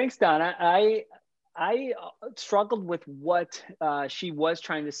 No, thanks, Donna. I struggled with what she was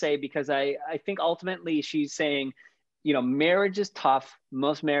trying to say, because I think ultimately she's saying, marriage is tough.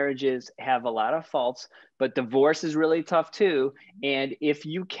 Most marriages have a lot of faults, but divorce is really tough too. And if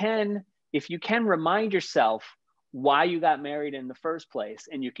you can remind yourself why you got married in the first place.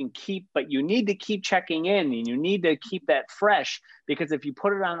 And you can keep, but you need to keep checking in, and you need to keep that fresh, because if you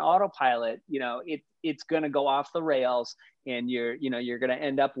put it on autopilot, you know, it's going to go off the rails, and you're going to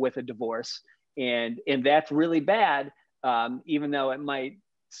end up with a divorce. And that's really bad, even though it might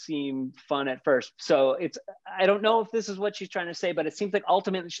seem fun at first. So I don't know if this is what she's trying to say, but it seems like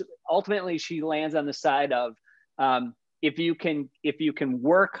ultimately she lands on the side of, if you can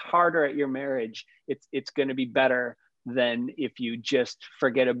work harder at your marriage, it's going to be better than if you just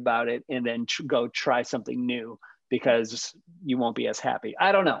forget about it and then go try something new, because you won't be as happy.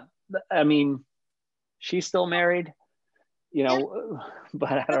 I don't know. I mean, she's still married, you know,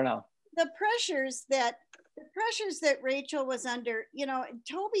 but I don't know. The pressures that Rachel was under, you know,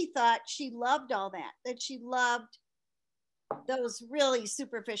 Toby thought she loved all that she loved those really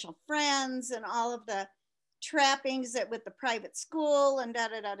superficial friends and all of the trappings that with the private school and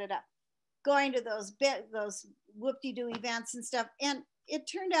going to those whoop-de-doo events and stuff. And it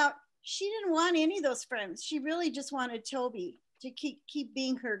turned out she didn't want any of those friends. She really just wanted Toby to keep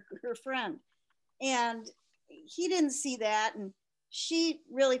being her friend. And he didn't see that. And she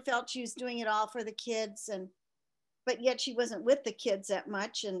really felt she was doing it all for the kids, but yet she wasn't with the kids that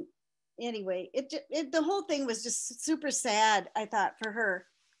much. And anyway, the whole thing was just super sad, I thought, for her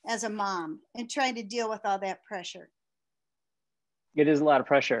as a mom and trying to deal with all that pressure. It is a lot of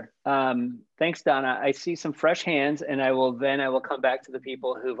pressure. Thanks, Donna. I see some fresh hands, and I will come back to the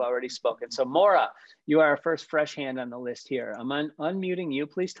people who've already spoken. So Maura, you are our first fresh hand on the list here. I'm unmuting you.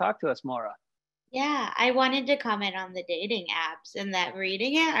 Please talk to us, Maura. Yeah, I wanted to comment on the dating apps, and that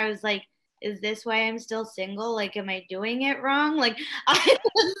reading it, I was like, is this why I'm still single? Like, am I doing it wrong? Like, I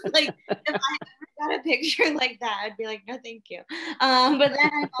was like, if I ever got a picture like that, I'd be like, no, thank you. But then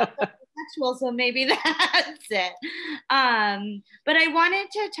I'm also bisexual, so maybe that's it. But I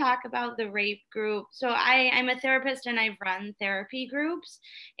wanted to talk about the rape group. So I'm a therapist, and I've run therapy groups,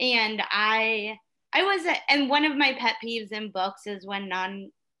 and and one of my pet peeves in books is when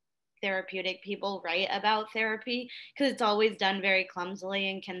therapeutic people write about therapy, because it's always done very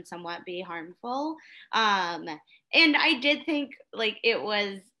clumsily and can somewhat be harmful. And I did think like it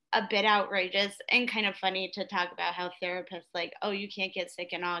was a bit outrageous and kind of funny to talk about how therapists like, oh, you can't get sick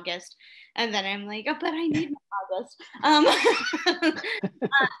in August. And then I'm like, oh, but I need my August.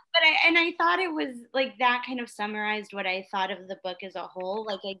 But I thought it was like that kind of summarized what I thought of the book as a whole.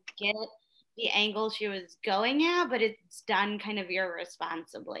 Like, I get the angle she was going at, but it's done kind of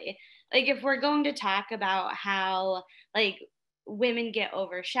irresponsibly. Like, if we're going to talk about how like women get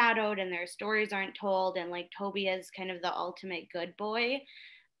overshadowed and their stories aren't told, and like Toby is kind of the ultimate good boy,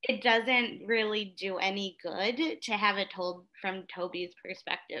 it doesn't really do any good to have it told from Toby's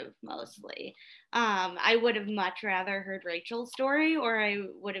perspective mostly. I would have much rather heard Rachel's story, or I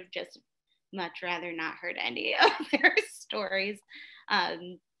would have just much rather not heard any of their stories.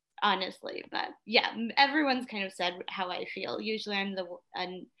 Honestly, but yeah, everyone's kind of said how I feel. Usually I'm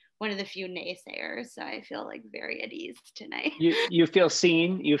one of the few naysayers, so I feel like very at ease tonight. You feel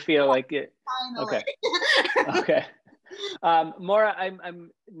seen? You feel like it? Finally. Okay. Okay. Maura, I'm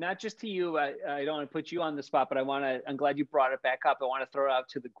not just to you, I don't want to put you on the spot, but I'm glad you brought it back up. I want to throw it out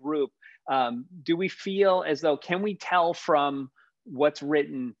to the group. Do we feel as though, can we tell from what's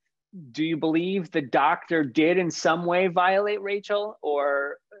written, do you believe the doctor did in some way violate Rachel,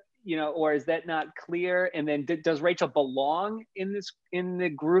 or is that not clear? And then does Rachel belong in the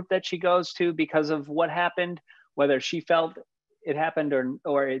group that she goes to because of what happened, whether she felt it happened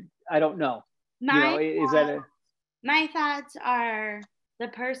or I don't know. My thoughts are the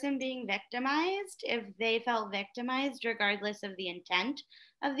person being victimized, if they felt victimized, regardless of the intent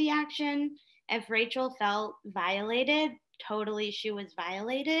of the action, if Rachel felt violated, totally she was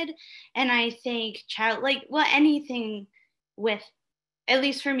violated. And I think anything with, at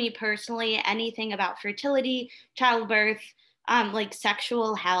least for me personally, anything about fertility, childbirth, like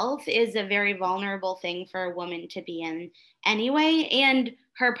sexual health is a very vulnerable thing for a woman to be in anyway. And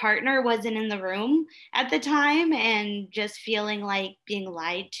her partner wasn't in the room at the time, and just feeling like being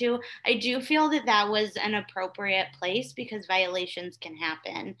lied to. I do feel that was an appropriate place, because violations can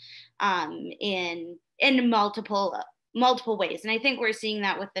happen in multiple ways. And I think we're seeing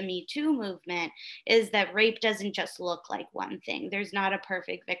that with the Me Too movement, is that rape doesn't just look like one thing. There's not a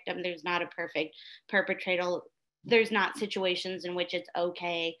perfect victim. There's not a perfect perpetrator. There's not situations in which it's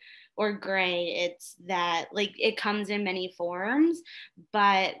okay or gray. It's that like it comes in many forms,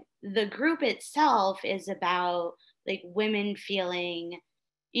 but the group itself is about like women feeling,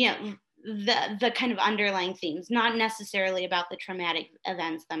 the kind of underlying themes, not necessarily about the traumatic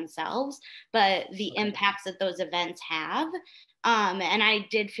events themselves, but the impacts that those events have. And I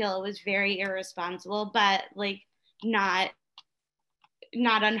did feel it was very irresponsible, but like not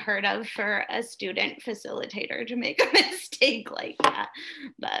unheard of for a student facilitator to make a mistake like that.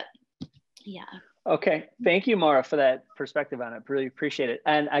 But yeah. Okay, thank you, Maura, for that perspective on it. Really appreciate it.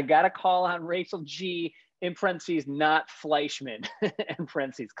 And I got a call on Rachel G, in parentheses, not Fleishman, in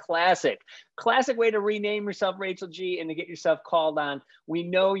parentheses. Classic way to rename yourself, Rachel G, and to get yourself called on. We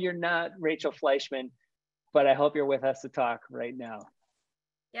know you're not Rachel Fleishman, but I hope you're with us to talk right now.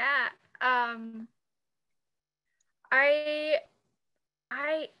 Yeah,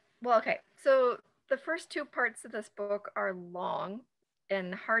 well, okay, so the first two parts of this book are long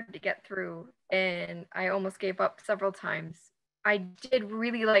and hard to get through, and I almost gave up several times. I did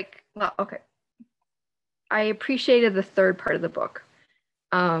really like, well, okay, I appreciated the third part of the book.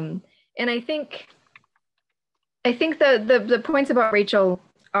 And I think the points about Rachel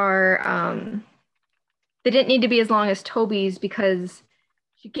are, they didn't need to be as long as Toby's, because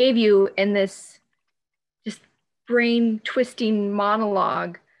she gave you in this just brain twisting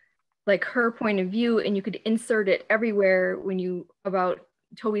monologue, like her point of view, and you could insert it everywhere when you, about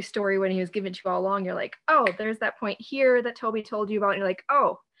Toby's story when he was given to you all along. You're like, oh, there's that point here that Toby told you about. And you're like,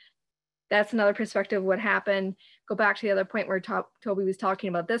 oh, that's another perspective of what happened. Go back to the other point where Toby was talking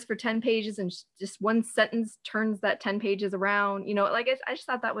about this for 10 pages and just one sentence turns that 10 pages around, you know, like I just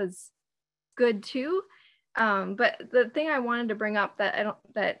thought that was good too. But the thing I wanted to bring up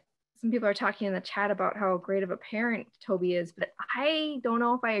that some people are talking in the chat about how great of a parent Toby is, but I don't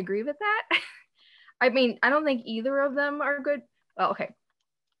know if I agree with that. I mean, I don't think either of them are good. Well, okay.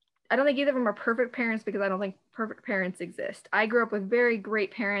 I don't think either of them are perfect parents, because I don't think perfect parents exist. I grew up with very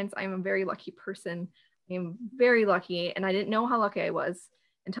great parents. I'm a very lucky person. I'm very lucky, and I didn't know how lucky I was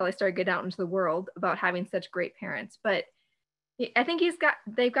until I started getting out into the world about having such great parents. But I think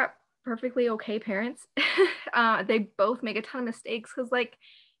they've got perfectly okay parents. They both make a ton of mistakes, because like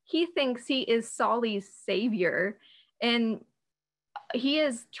he thinks he is Solly's savior, and he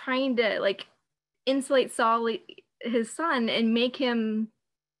is trying to like insulate Solly, his son, and make him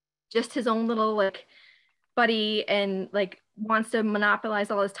just his own little like buddy, and like wants to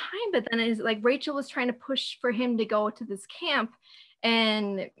monopolize all his time. But then is like Rachel was trying to push for him to go to this camp,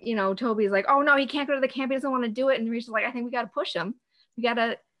 and you know, Toby's like, oh no, he can't go to the camp, he doesn't want to do it. And Rachel's like, I think we got to push him, we got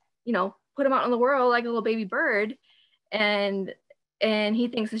to, you know, put him out in the world like a little baby bird. And he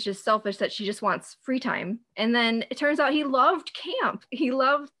thinks it's just selfish that she just wants free time. And then it turns out he loved camp, he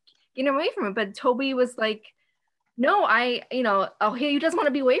loved getting away from it. But Toby was like, no, he doesn't want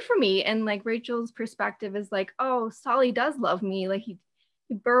to be away from me. And like Rachel's perspective is like, oh, Solly does love me. Like he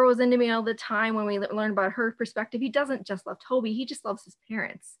burrows into me all the time. When we learn about her perspective, he doesn't just love Toby, he just loves his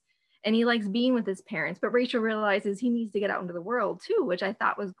parents. And he likes being with his parents. But Rachel realizes he needs to get out into the world too, which I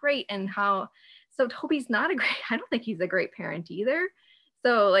thought was great. And so Toby's not I don't think he's a great parent either.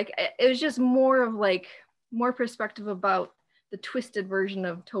 So like, it was just more perspective about the twisted version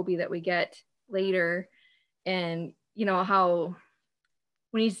of Toby that we get later. And you know, how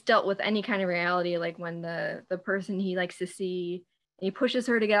when he's dealt with any kind of reality, like when the person he likes to see, and he pushes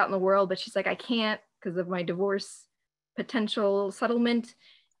her to get out in the world, but she's like, I can't because of my divorce potential settlement.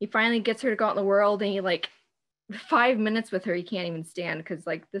 He finally gets her to go out in the world, and he like 5 minutes with her he can't even stand, because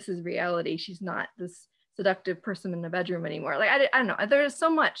like this is reality. She's not this seductive person in the bedroom anymore. Like I don't know, there's so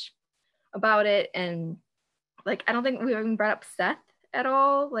much about it. And like I don't think we even brought up Seth at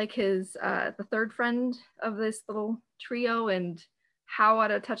all, like his the third friend of this little trio, and how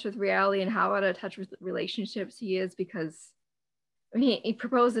out of touch with reality and how out of touch with relationships he is. Because I mean, he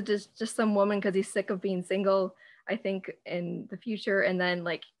proposed to just some woman because he's sick of being single, I think, in the future. And then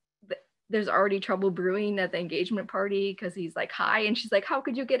like there's already trouble brewing at the engagement party because he's like high, and she's like, how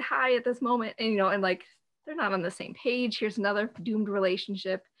could you get high at this moment? And you know, and like they're not on the same page. Here's another doomed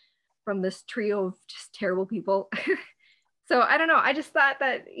relationship from this trio of just terrible people. So I don't know, I just thought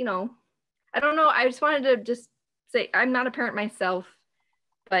that, you know, I don't know, I just wanted to just say, I'm not a parent myself,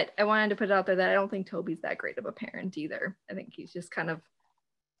 but I wanted to put it out there that I don't think Toby's that great of a parent either. I think he's just kind of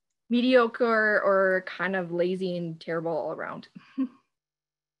mediocre or kind of lazy and terrible all around.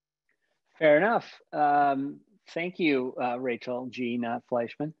 Fair enough. Thank you, Rachel G, not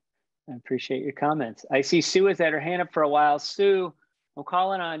Fleischman. I appreciate your comments. I see Sue has had her hand up for a while. Sue, I'm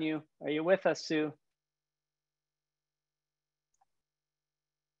calling on you. Are you with us, Sue?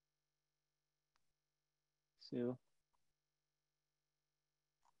 Sue,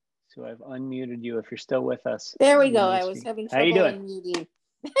 I've unmuted you if you're still with us. There we go. I was having trouble unmuting.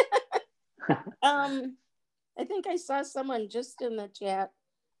 I think I saw someone just in the chat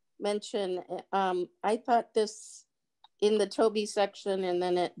mention, I thought this in the Toby section, and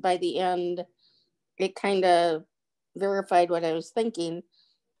then by the end, it kind of verified what I was thinking,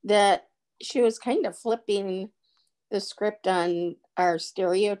 that she was kind of flipping the script on our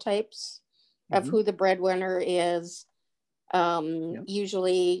stereotypes of who the breadwinner is.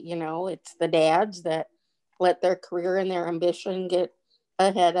 Usually, you know, it's the dads that let their career and their ambition get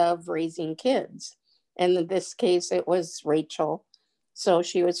ahead of raising kids. And in this case, it was Rachel. So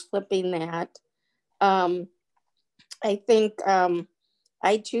she was flipping that. I think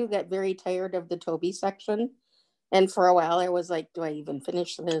I too got very tired of the Toby section. And for a while I was like, do I even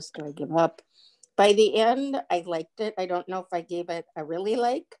finish this? Do I give up? By the end, I liked it. I don't know if I gave it a really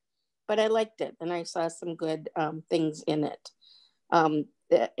like, but I liked it. And I saw some good things in it.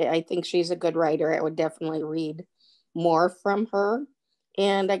 I think she's a good writer. I would definitely read more from her.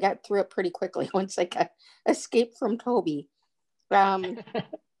 And I got through it pretty quickly once I got escaped from Toby.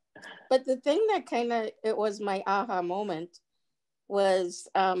 But the thing that kind of, it was my aha moment was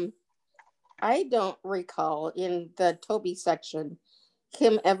I don't recall in the Toby section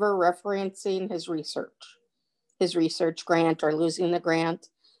him ever referencing his research grant or losing the grant.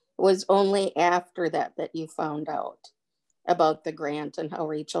 It was only after that that you found out about the grant and how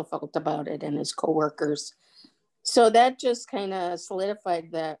Rachel felt about it and his coworkers. So that just kind of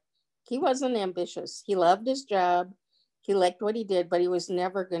solidified that he wasn't ambitious. He loved his job. He liked what he did, but he was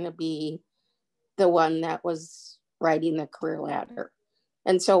never going to be the one that was riding the career ladder.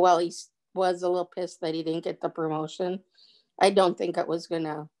 And so while he was a little pissed that he didn't get the promotion, I don't think it was going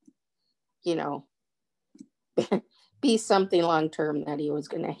to, you know, be something long-term that he was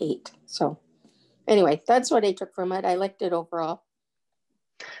going to hate. So anyway, that's what I took from it. I liked it overall.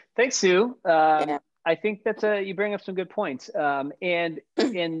 Thanks, Sue. Yeah. I think that's you bring up some good points. And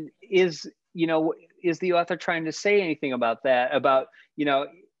is, you know, is the author trying to say anything about that? About, you know,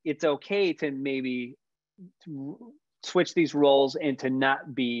 it's okay to maybe switch these roles and to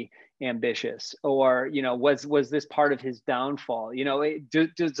not be ambitious, or, you know, was this part of his downfall? You know,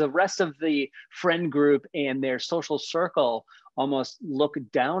 does the rest of the friend group and their social circle almost look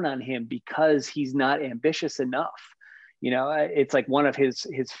down on him because he's not ambitious enough? You know, it's like one of his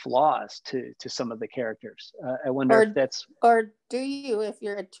flaws to some of the characters. I wonder if that's, or do you, if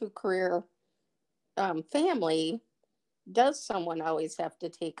you're a two-career family, does someone always have to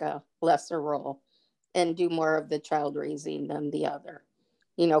take a lesser role and do more of the child raising than the other?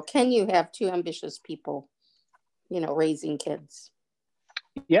 You know, can you have two ambitious people, you know, raising kids?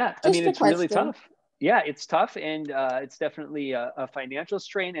 Yeah, Just I mean, it's question. really tough. Yeah, it's tough. And it's definitely a financial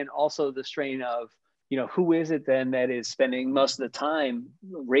strain, and also the strain of, you know, who is it then that is spending most of the time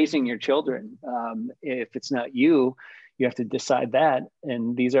raising your children? If it's not you, you have to decide that.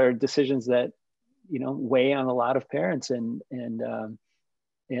 And these are decisions that, you know, weigh on a lot of parents, and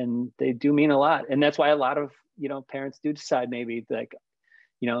they do mean a lot. And that's why a lot of, you know, parents do decide maybe, like,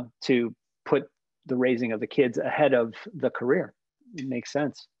 you know, to put the raising of the kids ahead of the career. It makes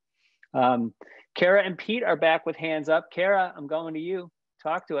sense. Kara and Pete are back with hands up. Kara, I'm going to you.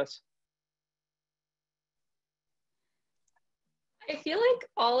 Talk to us. I feel like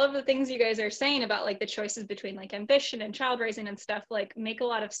all of the things you guys are saying about like the choices between like ambition and child raising and stuff like make a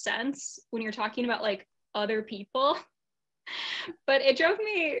lot of sense when you're talking about like other people. But it drove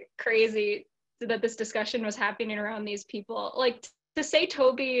me crazy that this discussion was happening around these people. Like, to say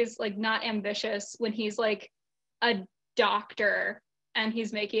Toby is like not ambitious when he's like a doctor and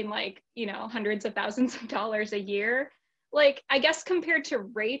he's making like, you know, hundreds of thousands of dollars a year. Like, I guess compared to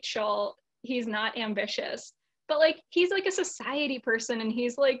Rachel, he's not ambitious, but like he's like a society person and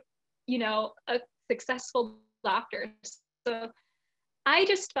he's like, you know, a successful doctor. So I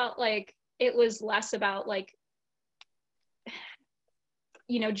just felt like it was less about like,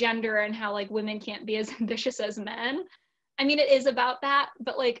 you know, gender and how like women can't be as ambitious as men. I mean, it is about that,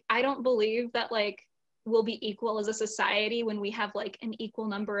 but like, I don't believe that like we'll be equal as a society when we have like an equal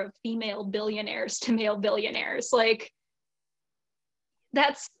number of female billionaires to male billionaires. Like,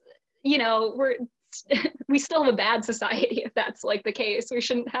 that's, you know, we still have a bad society if that's like the case. We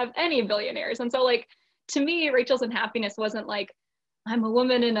shouldn't have any billionaires. And so like, to me, Rachel's unhappiness wasn't like, I'm a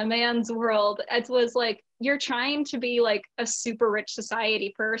woman in a man's world. It was like, you're trying to be like a super rich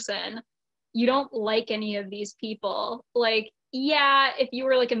society person. You don't like any of these people. Like, yeah, if you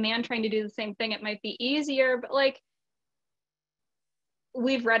were like a man trying to do the same thing, it might be easier, but like,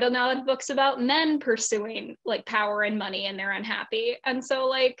 we've read a lot of books about men pursuing like power and money and they're unhappy. And so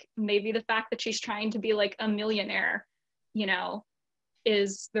like, maybe the fact that she's trying to be like a millionaire, you know,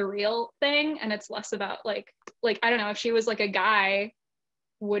 is the real thing. And it's less about like, I don't know, if she was like a guy,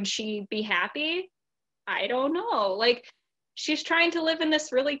 would she be happy? I don't know. Like, she's trying to live in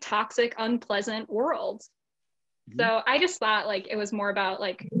this really toxic, unpleasant world. So I just thought like it was more about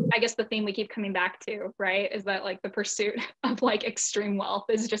like, I guess the theme we keep coming back to, right, is that like the pursuit of like extreme wealth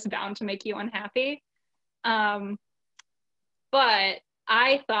is just bound to make you unhappy. But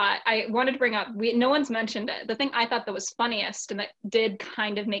I thought I wanted to bring up, no one's mentioned it. The thing I thought that was funniest and that did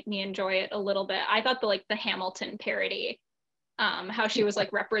kind of make me enjoy it a little bit, I thought the Hamilton parody, how she was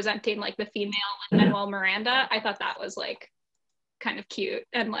like representing like the female Manuel Miranda. I thought that was like kind of cute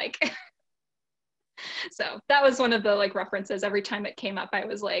and like, so that was one of the like references. Every time it came up, I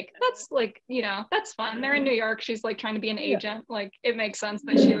was like, that's like, you know, that's fun. They're in New York. She's like trying to be an agent. Like it makes sense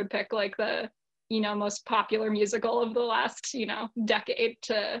that she would pick like the, you know, most popular musical of the last, you know, decade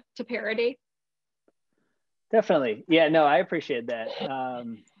to parody. Definitely. Yeah, no, I appreciate that.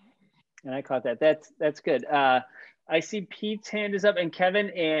 And I caught that. That's good. I see Pete's hand is up and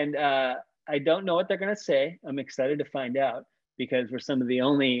Kevin, and I don't know what they're going to say. I'm excited to find out because we're some of the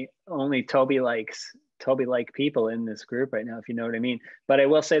only Toby-like people in this group right now, if you know what I mean. But I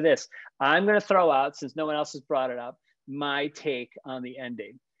will say this, I'm going to throw out, since no one else has brought it up, my take on the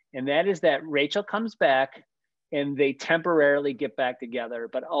ending. And that is that Rachel comes back and they temporarily get back together,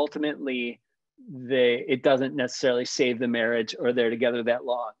 but ultimately it doesn't necessarily save the marriage or they're together that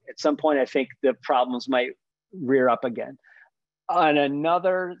long. At some point, I think the problems might rear up again. On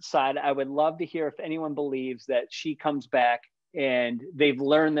another side, I would love to hear if anyone believes that she comes back and they've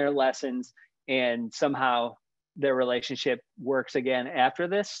learned their lessons and somehow their relationship works again after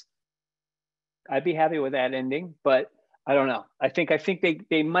this. I'd be happy with that ending, but I don't know. I think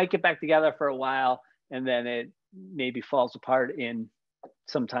they might get back together for a while and then it maybe falls apart in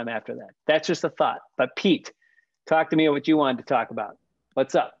sometime after that. That's just a thought. But Pete, talk to me what you wanted to talk about.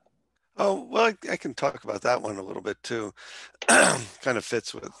 What's up? Oh, well, I can talk about that one a little bit too. Kind of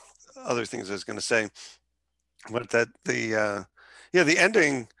fits with other things I was going to say. But the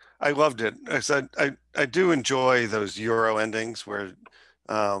ending, I loved it. I do enjoy those Euro endings where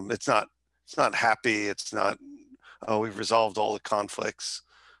it's not happy. It's not, oh, we've resolved all the conflicts.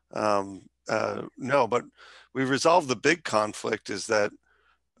 No, but we resolved the big conflict is that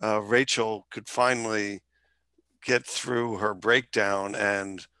Rachel could finally get through her breakdown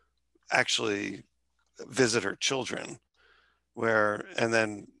and actually visit her children. And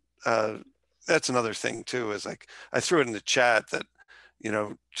then that's another thing too, is like, I threw it in the chat that, you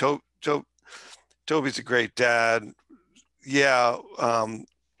know, Toby's a great dad. Yeah.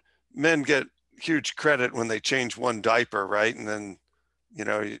 Men get huge credit when they change one diaper, right? And then, you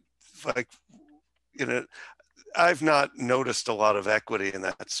know, I've not noticed a lot of equity in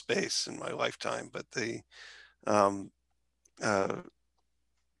that space in my lifetime, but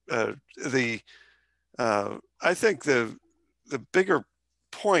I think the bigger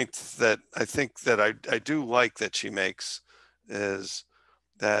point that I think that I do like that she makes is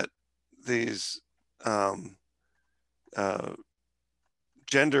that these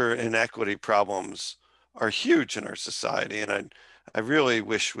gender inequity problems are huge in our society, and I really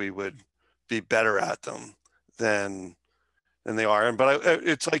wish we would be better at them than they are. But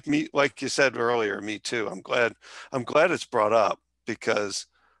it's like me, like you said earlier, me too. I'm glad it's brought up because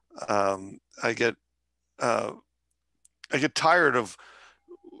I get tired of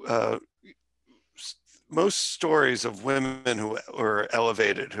most stories of women who are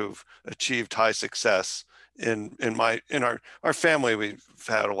elevated, who've achieved high success. In our family, we've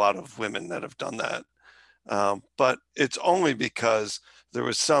had a lot of women that have done that, but it's only because there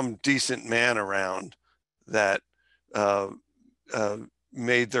was some decent man around that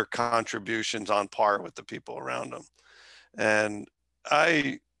made their contributions on par with the people around them. And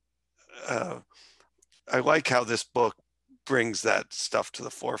I like how this book brings that stuff to the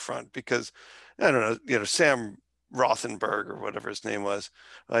forefront because, I don't know, you know, Sam Rothenberg or whatever his name was,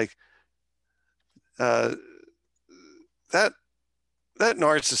 like that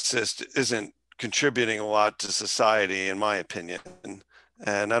narcissist isn't contributing a lot to society, in my opinion.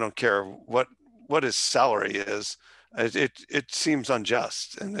 And I don't care what his salary is. It seems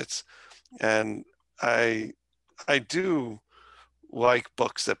unjust, and I do like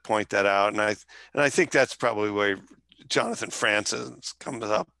books that point that out, and I think that's probably where Jonathan Franzen comes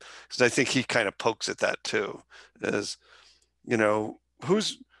up, because I think he kind of pokes at that too. Is, you know,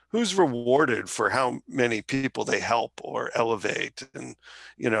 who's rewarded for how many people they help or elevate, and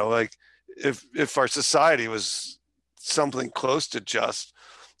you know, like if our society was something close to just,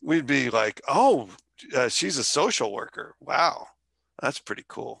 we'd be like, oh, she's a social worker. Wow, that's pretty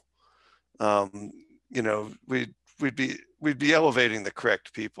cool. You know, we'd be elevating the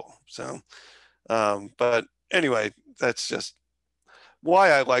correct people. So, but anyway, that's just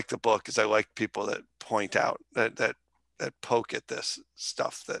why I like the book, is I like people that point out that poke at this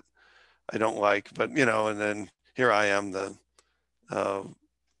stuff that I don't like. But you know, and then here I am, the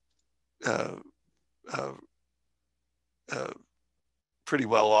pretty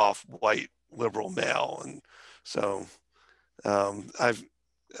well off white liberal male, and so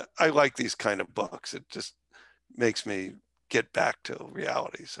I like these kind of books. It just makes me get back to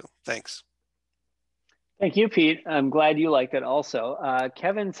reality. So thanks. Thank you, Pete. I'm glad you liked it also.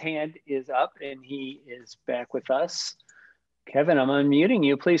 Kevin's hand is up and he is back with us. Kevin, I'm unmuting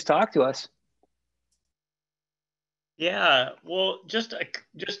you. Please talk to us. Yeah, well, just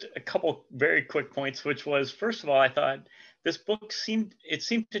a couple very quick points, which was, first of all, I thought this book seemed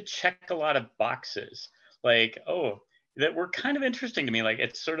to check a lot of boxes, like, oh, that were kind of interesting to me. Like,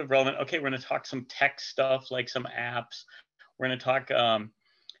 it's sort of relevant. Okay, we're going to talk some tech stuff, like some apps. We're going to talk,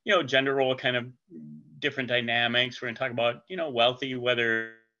 you know, gender role, kind of different dynamics. We're going to talk about, you know, wealthy,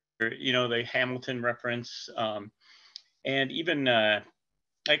 whether, you know, the Hamilton reference, and even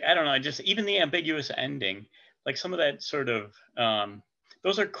like, I don't know, just even the ambiguous ending, like some of that sort of,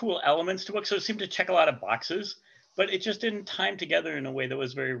 those are cool elements to books. So it seemed to check a lot of boxes, but it just didn't time together in a way that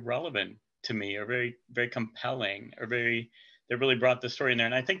was very relevant to me, or very, very compelling, or that really brought the story in there.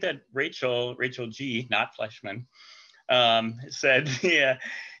 And I think that Rachel G, not Fleishman, said, yeah,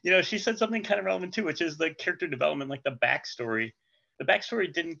 you know, she said something kind of relevant too, which is the character development, like the backstory. The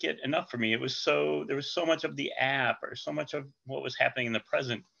backstory didn't get enough for me. There was so much of the app, or so much of what was happening in the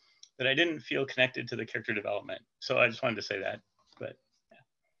present, that I didn't feel connected to the character development. So I just wanted to say that. But yeah.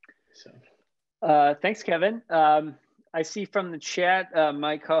 So thanks, Kevin. I see from the chat,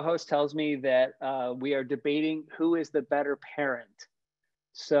 my co-host tells me that we are debating who is the better parent.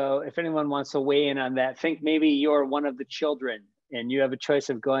 So if anyone wants to weigh in on that, think maybe you're one of the children and you have a choice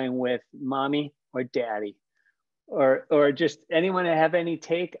of going with mommy or daddy, or just anyone have any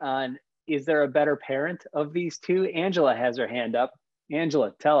take on, is there a better parent of these two? Angela has her hand up.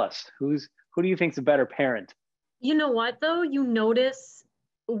 Angela, tell us, who do you think's a better parent? You know what, though? You notice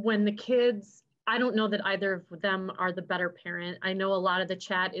when the kids, I don't know that either of them are the better parent. I know a lot of the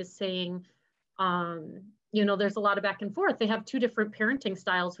chat is saying, you know, there's a lot of back and forth. They have two different parenting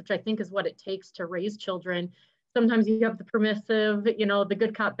styles, which I think is what it takes to raise children. Sometimes you have the permissive, you know, the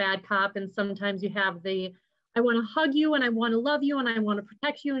good cop, bad cop, and sometimes you have the, I want to hug you and I want to love you and I want to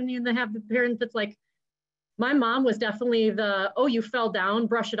protect you. And you have the parent that's like, my mom was definitely the, oh, you fell down,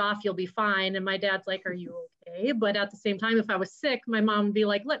 brush it off, you'll be fine. And my dad's like, are you okay? But at the same time, if I was sick, my mom would be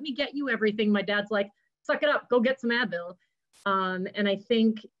like, let me get you everything. My dad's like, suck it up, go get some Advil. And I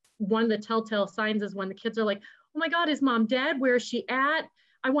think one of the telltale signs is when the kids are like, oh my God, is mom dead? Where is she at?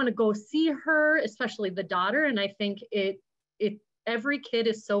 I want to go see her, especially the daughter. And I think every kid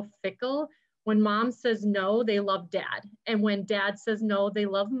is so fickle. When mom says no, they love dad. And when dad says no, they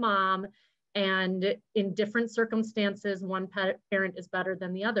love mom. And in different circumstances, one parent is better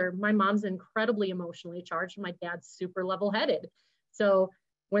than the other. My mom's incredibly emotionally charged. My dad's super level-headed. So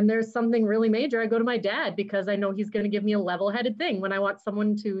when there's something really major, I go to my dad because I know he's going to give me a level-headed thing. When I want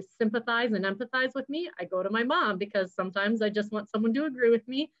someone to sympathize and empathize with me, I go to my mom because sometimes I just want someone to agree with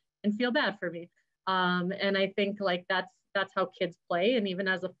me and feel bad for me. And I think like that's how kids play. And even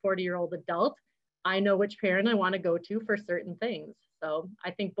as a 40-year-old adult, I know which parent I want to go to for certain things. So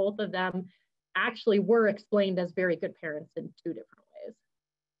I think both of them actually were explained as very good parents in two different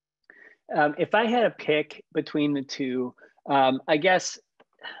ways. If I had a pick between the two, I guess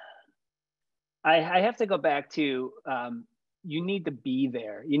I have to go back to, you need to be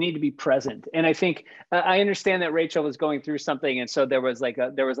there. You need to be present. And I think, I understand that Rachel was going through something. And so there was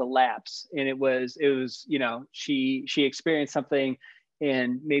a lapse, and it was, you know, she experienced something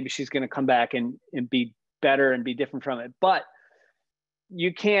and maybe she's going to come back and be better and be different from it. But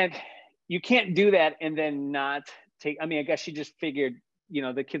you can't do that and then not take, I mean, I guess she just figured, you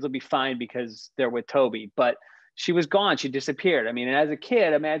know, the kids will be fine because they're with Toby, but she was gone. She disappeared. I mean, and as a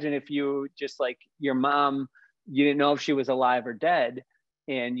kid, imagine if you just like your mom, you didn't know if she was alive or dead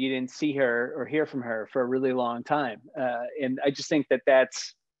and you didn't see her or hear from her for a really long time. And I just think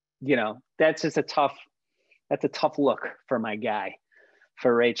that's, you know, that's just a tough look for my guy,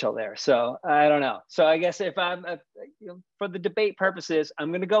 for Rachel there. So I don't know. So I guess if I'm, you know, for the debate purposes, I'm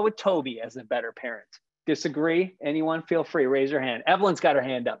going to go with Toby as a better parent. Disagree? Anyone? Feel free. Raise your hand. Evelyn's got her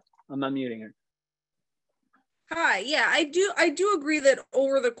hand up. I'm unmuting her. Hi. Yeah, I do agree that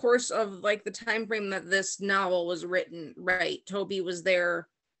over the course of like the time frame that this novel was written, right, Toby was there.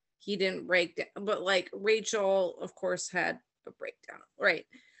 He didn't break down, but like Rachel, of course, had a breakdown, right?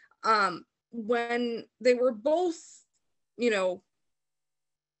 When they were both, you know,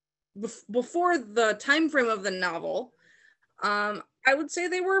 before the time frame of the novel, I would say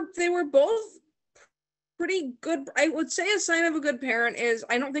they were both pretty good. I would say a sign of a good parent is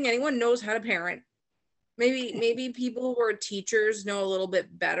I don't think anyone knows how to parent. Maybe people who are teachers know a little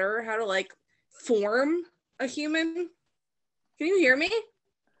bit better how to like form a human. Can you hear me?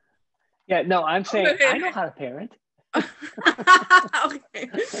 Yeah, no, I'm saying okay. I know how to parent. Okay.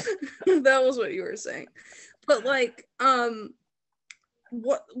 That was what you were saying. But like,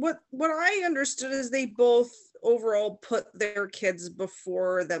 what I understood is they both overall put their kids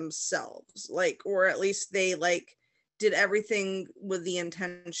before themselves, like, or at least they like did everything with the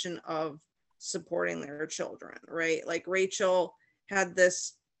intention of supporting their children, right? Like Rachel had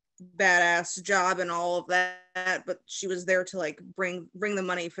this badass job and all of that, but she was there to like bring the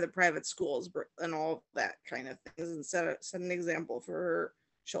money for the private schools and all of that kind of things, and set an example for her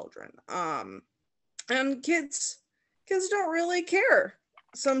children. And kids don't really care.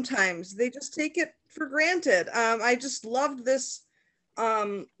 Sometimes they just take it for granted. I just loved this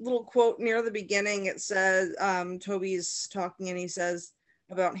little quote near the beginning. It says, Toby's talking and he says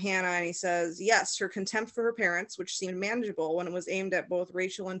about Hannah, and he says, yes, her contempt for her parents, which seemed manageable when it was aimed at both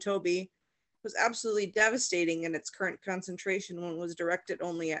Rachel and Toby, was absolutely devastating in its current concentration when it was directed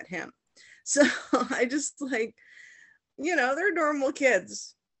only at him. So I just like, they're normal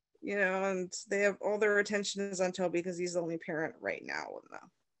kids, and they have all their attention is on Toby because he's the only parent right now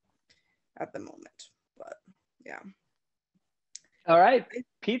at the moment. But yeah. All right.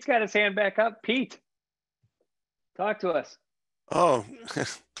 Pete's got his hand back up. Pete, talk to us. Oh,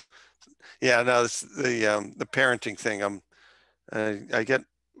 yeah, no, it's the parenting thing. I get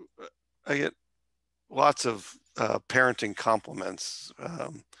lots of parenting compliments,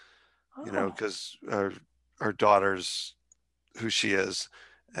 because our daughter's who she is,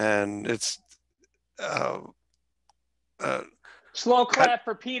 and it's slow clap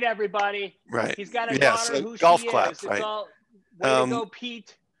for Pete, everybody. Right. He's got a yes, daughter who golf she clap, is. right. It's all way to go,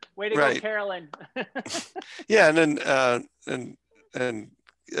 Pete. Way to go, Carolyn. Yeah, and then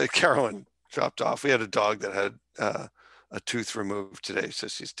Carolyn dropped off. We had a dog that had a tooth removed today, so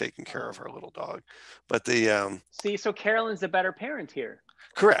she's taking care of her little dog. But see, so Carolyn's the better parent here.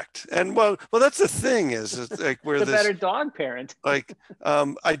 Correct. And well, that's the thing is like we're the better dog parent. Like,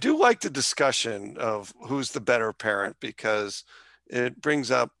 I do like the discussion of who's the better parent, because it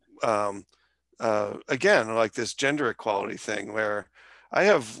brings up again, like this gender equality thing, where I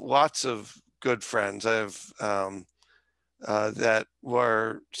have lots of good friends. I have that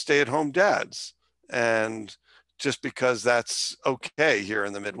were stay-at-home dads, and just because that's okay here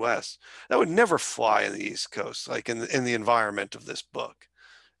in the Midwest, that would never fly in the East Coast, like in the environment of this book.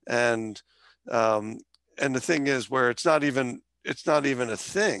 And the thing is, where it's not even a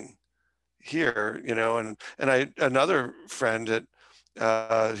thing here, and another friend that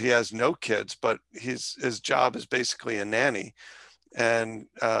he has no kids, but his job is basically a nanny, and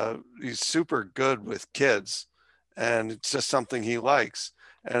he's super good with kids, and it's just something he likes.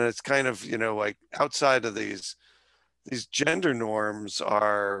 And it's kind of, like outside of these gender norms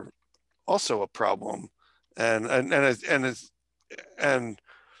are also a problem. And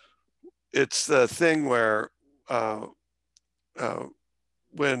it's the thing where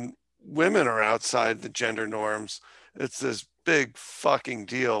when women are outside the gender norms, it's this big fucking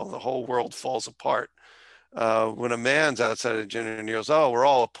deal. The whole world falls apart. When a man's outside of gender norms, oh, we're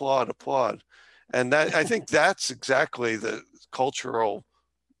all applaud. And that, I think that's exactly the cultural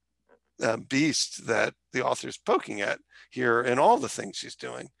beast that the author's poking at here in all the things she's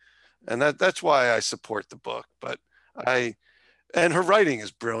doing. And that's why I support the book. But and her writing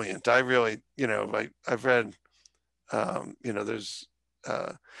is brilliant. I really, I've read, there's,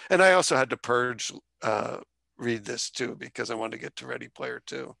 and I also had to purge, read this too, because I wanted to get to Ready Player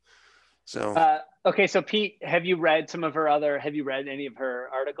 2. So, okay. So Pete, have you read any of her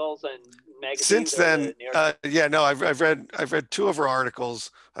articles and magazines? Since then, yeah, no, I've read 2 of her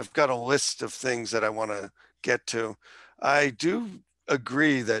articles. I've got a list of things that I want to get to. I do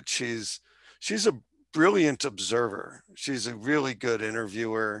agree that she's a brilliant observer. She's a really good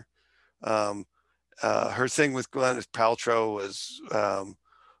interviewer. Her thing with Gwyneth Paltrow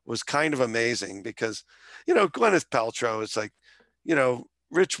was kind of amazing, because, Gwyneth Paltrow is like,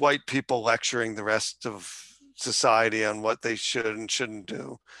 rich white people lecturing the rest of society on what they should and shouldn't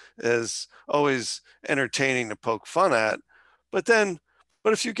do is always entertaining to poke fun at. But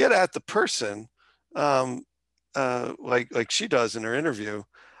if you get at the person, like she does in her interview,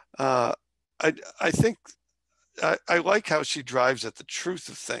 I think I like how she drives at the truth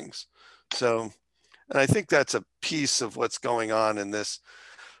of things. So, and I think that's a piece of what's going on in this,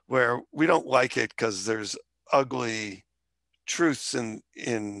 where we don't like it because there's ugly truths in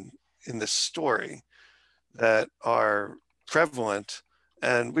this story that are prevalent,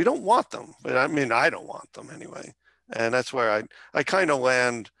 and we don't want them. But I mean, I don't want them anyway. And that's where I kind of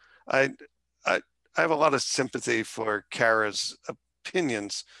land. I have a lot of sympathy for Kara's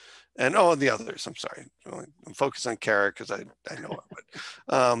opinions, and the others. I'm sorry, I'm focused on Kara because I know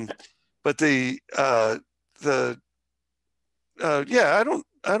it. But the yeah,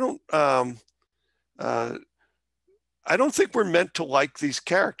 I don't think we're meant to like these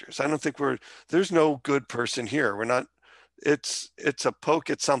characters. I don't think there's no good person here. We're not, it's a poke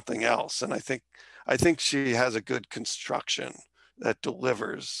at something else. And I think she has a good construction that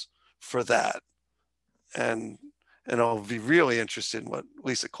delivers for that. And I'll be really interested in what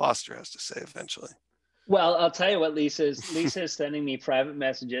Lisa Kloster has to say eventually. Well, I'll tell you what, Lisa is sending me private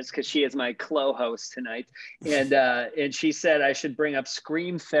messages because she is my co-host tonight. And she said I should bring up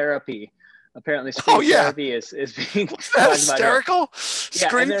Scream Therapy. Apparently Scream Therapy is being Wasn't that hysterical?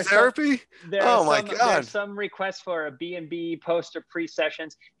 Scream Therapy? My God. There's some requests for a B&B poster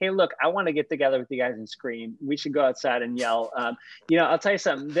pre-sessions. Hey, look, I want to get together with you guys and scream. We should go outside and yell. I'll tell you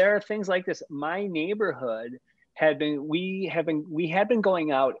something. There are things like this. My neighborhood we had been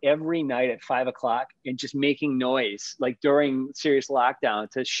going out every night at 5 o'clock and just making noise, like during serious lockdown,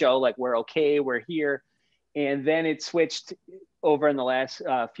 to show like we're okay, we're here. And then it switched over in the last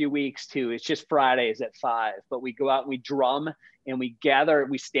few weeks to it's just Fridays at 5, but we go out and we drum and we gather,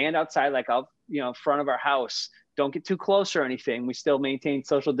 we stand outside like out, in front of our house. Don't get too close or anything. We still maintain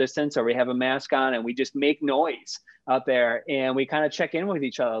social distance, or we have a mask on, and we just make noise out there, and we kind of check in with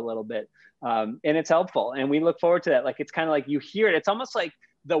each other a little bit. And it's helpful. And we look forward to that. Like, it's kind of like you hear it. It's almost like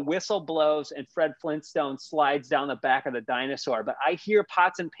the whistle blows and Fred Flintstone slides down the back of the dinosaur. But I hear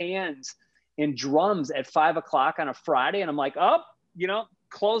pots and pans and drums at 5 o'clock on a Friday. And I'm like, oh,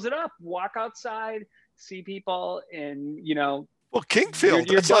 close it up, walk outside, see people. And, well,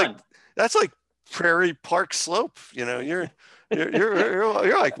 Kingfield, that's like Prairie Park Slope. You're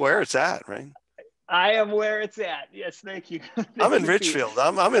like where it's at, right? I am where it's at. Yes, thank you. I'm in Richfield.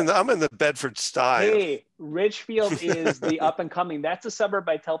 I'm in the Bedford style. Hey, Richfield is the up and coming. That's a suburb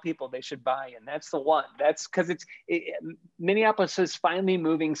I tell people they should buy in. That's the one. That's because Minneapolis is finally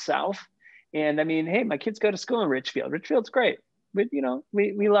moving south. And I mean, hey, my kids go to school in Richfield. Richfield's great. But,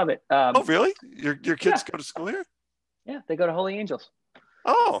 we love it. Oh, really? Your kids go to school here? Yeah, they go to Holy Angels.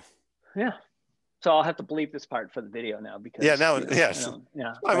 Oh. Yeah. So I'll have to bleep this part for the video now because my house.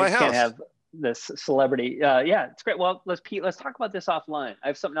 Can't have this celebrity. It's great. Well, let's talk about this offline. I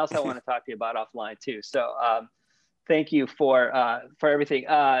have something else I want to talk to you about offline too. So thank you for everything.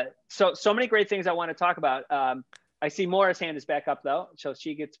 So many great things I want to talk about. I see Maura's hand is back up though. So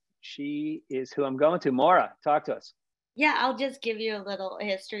she is who I'm going to. Maura, talk to us. Yeah, I'll just give you a little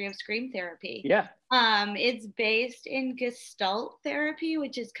history of Scream Therapy. Yeah. It's based in Gestalt therapy,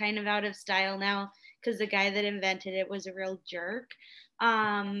 which is kind of out of style now because the guy that invented it was a real jerk.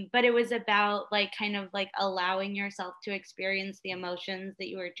 But it was about kind of allowing yourself to experience the emotions that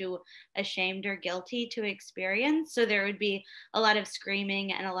you were too ashamed or guilty to experience. So there would be a lot of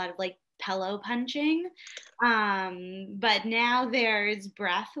screaming and a lot of pillow punching. But now there's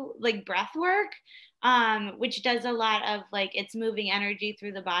breath work, which does a lot of it's moving energy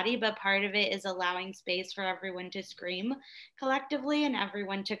through the body, but part of it is allowing space for everyone to scream collectively and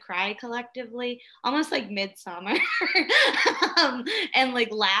everyone to cry collectively, almost like Midsummer, and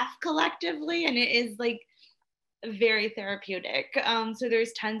laugh collectively. And it is very therapeutic. So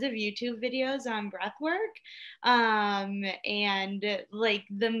there's tons of YouTube videos on breath work, and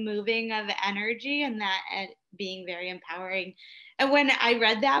the moving of energy, and that being very empowering. And when I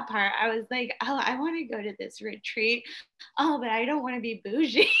read that part, I was like, oh, I want to go to this retreat. Oh, but I don't want to be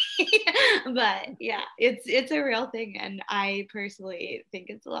bougie. But yeah, it's a real thing, and I personally think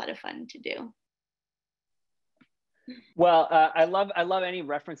it's a lot of fun to do. Well, I love any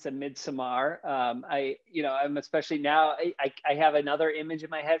reference to Midsommar. I'm especially now. I have another image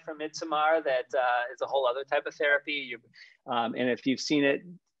in my head from Midsommar that is a whole other type of therapy. And if you've seen it,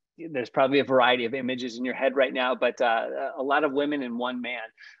 there's probably a variety of images in your head right now. But a lot of women and one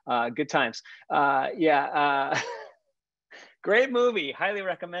man. Good times. Great movie. Highly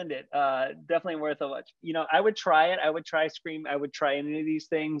recommend it. Definitely worth a watch. I would try it. I would try Scream. I would try any of these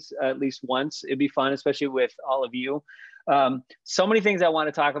things at least once. It'd be fun, especially with all of you. So many things I want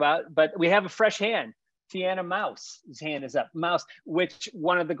to talk about, but we have a fresh hand. Tiana Mouse's hand is up. Mouse, which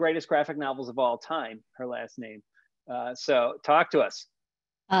one of the greatest graphic novels of all time, her last name. So talk to us.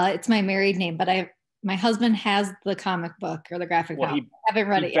 It's my married name, but my husband has the comic book or the graphic novel. I haven't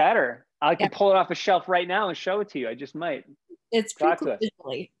read it yet. Better. I can pull it off a shelf right now and show it to you. I just might. It's pretty cool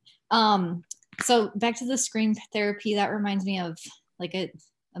visually. So back to the Scream Therapy, that reminds me of a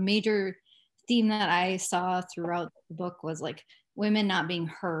major theme that I saw throughout the book was women not being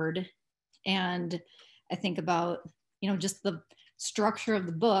heard. And I think about, just the structure of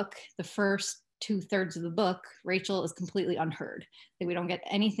the book, the first 2/3 of the book, Rachel is completely unheard. We don't get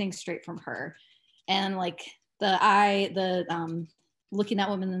anything straight from her. And looking that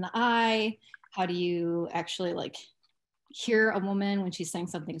woman in the eye, how do you actually hear a woman when she's saying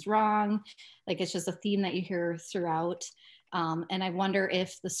something's wrong. Like it's just a theme that you hear throughout. And I wonder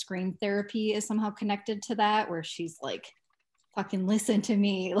if the scream therapy is somehow connected to that, where she's like, fucking listen to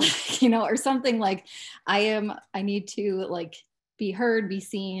me, like, you know, or something like I need to like be heard, be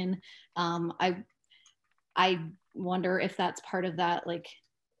seen. I wonder if that's part of that, like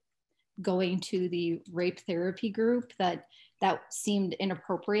going to the rape therapy group that seemed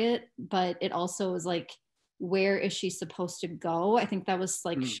inappropriate, but it also was like, where is she supposed to go? I think that was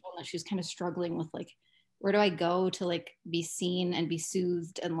like shown that she was kind of struggling with like, where do I go to like be seen and be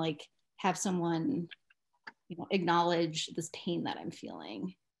soothed and like have someone, you know, acknowledge this pain that I'm feeling.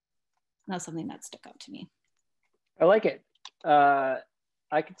 And that's something that stuck out to me. I like it.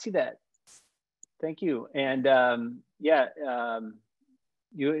 I could see that. Thank you. And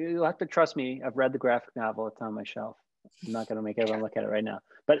you'll have to trust me. I've read the graphic novel. It's on my shelf. I'm not going to make everyone look at it right now.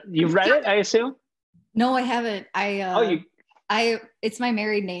 But you've read it, I assume? No, I haven't. It's my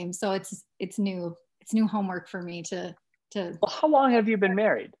married name, so it's new. It's new homework for me to. Well, how long have you been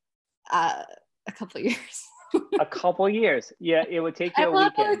married? A couple of years. A couple of years. Yeah, it would take you a weekend. I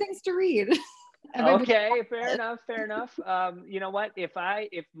have weekend. other things to read. Okay, fair enough. You know what? If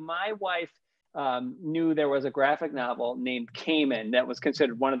my wife knew there was a graphic novel named Cayman that was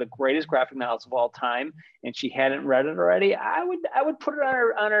considered one of the greatest graphic novels of all time, and she hadn't read it already, I would put it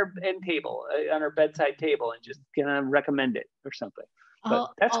on her end table, on her bedside table, and just recommend it or something. But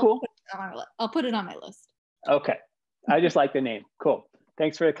that's cool. I'll put it on my list. Okay, I just like the name. Cool.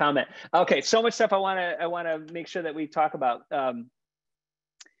 Thanks for the comment. Okay, so much stuff I want to make sure that we talk about.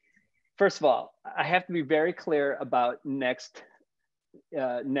 First of all, I have to be very clear about the next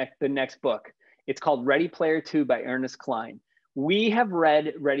book. It's called Ready Player 2 by Ernest Cline. We have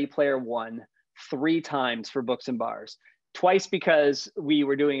read Ready Player 1 3 times for Books and Bars. Twice because we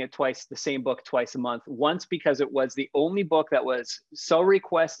were doing it twice, the same book twice a month. Once because it was the only book that was so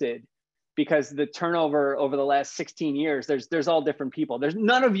requested, because the turnover over the last 16 years, there's all different people. There's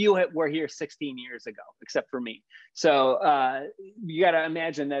none of you were here 16 years ago, except for me. So you got to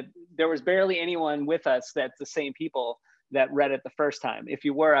imagine that there was barely anyone with us that's the same people that read it the first time. If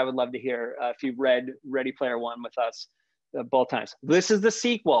you were, I would love to hear if you've read Ready Player 1 with us both times. This is the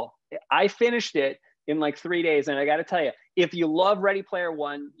sequel. I finished it in like 3 days, and I got to tell you, if you love Ready Player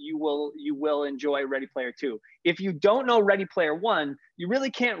 1, you will enjoy Ready Player 2. If you don't know Ready Player 1, you really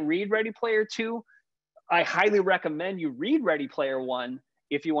can't read Ready Player 2. I highly recommend you read Ready Player 1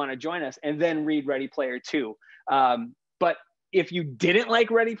 if you want to join us, and then read Ready Player 2. But if you didn't like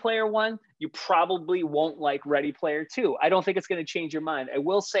Ready Player 1, you probably won't like Ready Player 2. I don't think it's going to change your mind. I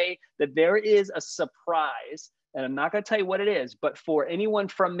will say that there is a surprise, and I'm not going to tell you what it is, but for anyone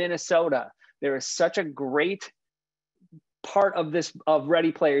from Minnesota, there is such a great part of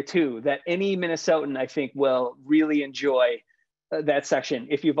Ready Player 2 that any Minnesotan, I think, will really enjoy that section.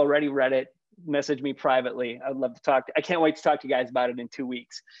 If you've already read it, message me privately. I'd love to talk. I can't wait to talk to you guys about it in 2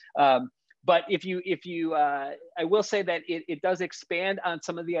 weeks. But I will say that it does expand on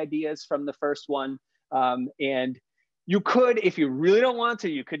some of the ideas from the first one. And you could, if you really don't want to,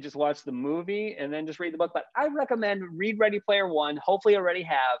 you could just watch the movie and then just read the book. But I recommend read Ready Player 1. Hopefully you already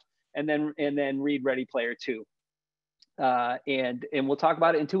have, and then read Ready Player 2. And we'll talk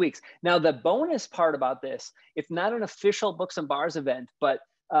about it in 2 weeks. Now, the bonus part about this, it's not an official Books and Bars event, but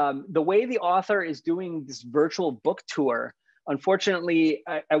the way the author is doing this virtual book tour, unfortunately,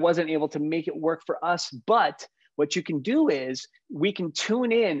 I wasn't able to make it work for us. But what you can do is we can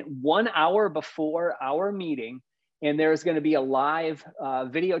tune in 1 hour before our meeting, and there's going to be a live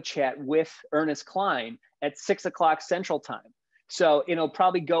video chat with Ernest Cline at 6 o'clock Central Time. So it'll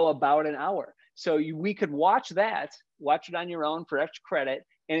probably go about an hour. So we could watch it on your own for extra credit,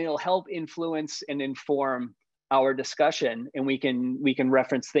 and it'll help influence and inform our discussion. And we can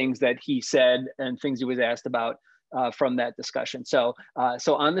reference things that he said and things he was asked about from that discussion. So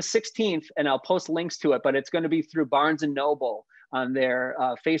on the 16th, and I'll post links to it, but it's going to be through Barnes & Noble on their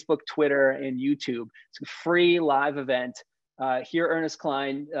Facebook, Twitter, and YouTube. It's a free live event. Hear Ernest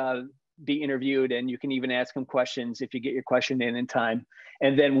Cline be interviewed, and you can even ask him questions if you get your question in time.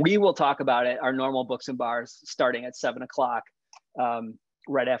 And then we will talk about it, our normal Books and Bars, starting at 7 o'clock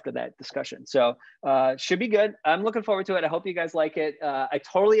right after that discussion. So should be good. I'm looking forward to it. I hope you guys like it. I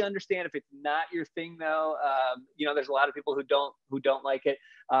totally understand if it's not your thing, though. There's a lot of people who don't like it.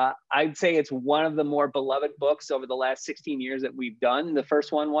 I'd say it's one of the more beloved books over the last 16 years that we've done. The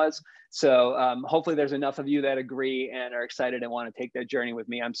first one was. So hopefully there's enough of you that agree and are excited and want to take that journey with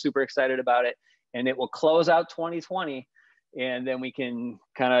me. I'm super excited about it, and it will close out 2020. And then we can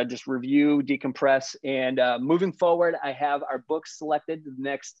kind of just review, decompress, and moving forward, I have our books selected. The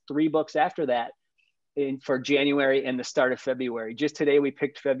next 3 books after that for January and the start of February. Just today we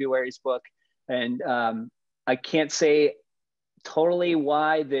picked February's book, and I can't say totally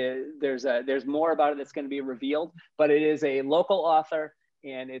why. There's more about it that's going to be revealed, but it is a local author,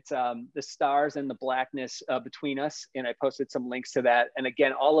 and it's The Stars and the Blackness Between Us, and I posted some links to that. And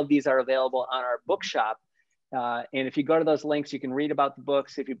again, all of these are available on our bookshop, and if you go to those links, you can read about the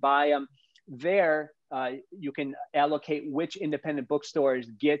books. If you buy them there, you can allocate which independent bookstores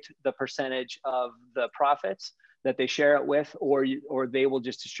get the percentage of the profits that they share it with, or they will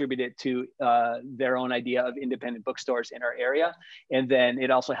just distribute it to their own idea of independent bookstores in our area. And then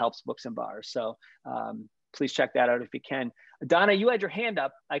it also helps Books and Bars. So please check that out if you can. Donna, you had your hand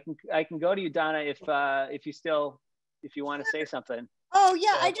up. I can go to you, Donna, if you want to say something. Oh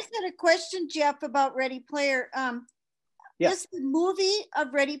yeah, I just had a question, Jeff, about Ready Player. Is the movie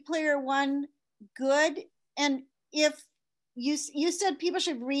of Ready Player One good? And if you said people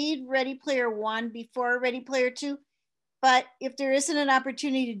should read Ready Player One before Ready Player Two, but if there isn't an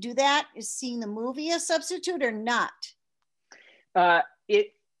opportunity to do that, is seeing the movie a substitute or not?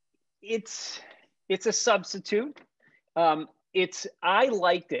 It's a substitute. I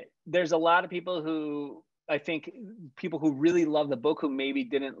liked it. There's a lot of people who, I think people who really love the book who maybe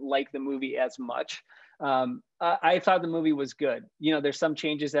didn't like the movie as much. I thought the movie was good. You know, there's some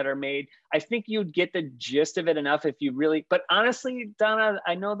changes that are made. I think you'd get the gist of it enough if you really, but honestly, Donna,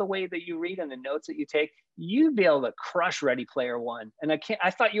 I know the way that you read and the notes that you take, you'd be able to crush Ready Player One. And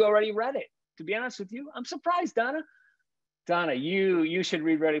I thought you already read it. To be honest with you, I'm surprised, Donna. Donna, you should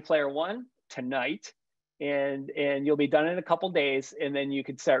read Ready Player One tonight, and you'll be done in a couple days, and then you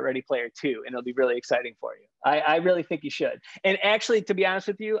could start Ready Player Two, and it'll be really exciting for you. I really think you should. And actually, to be honest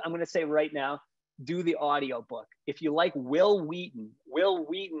with you, I'm going to say right now, do the audio book. If you like Will Wheaton,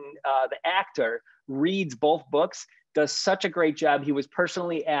 the actor, reads both books, does such a great job. He was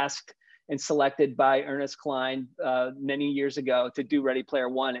personally asked and selected by Ernest Cline many years ago to do Ready Player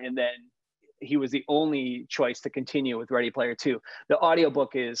One, and then he was the only choice to continue with Ready Player Two. The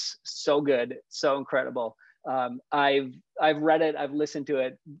audiobook is so good, so incredible. I've read it, I've listened to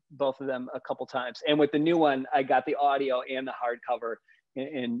it, both of them a couple times. And with the new one, I got the audio and the hardcover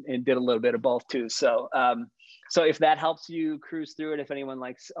and did a little bit of both too. So so if that helps you cruise through it, if anyone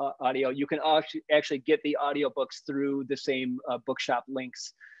likes audio, you can actually get the audiobooks through the same bookshop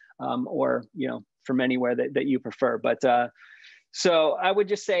links, or, you know, from anywhere that you prefer. But so I would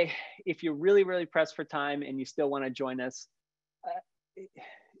just say, if you're really, really pressed for time and you still want to join us,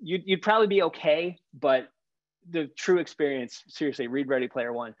 you'd probably be okay, but the true experience, seriously, read Ready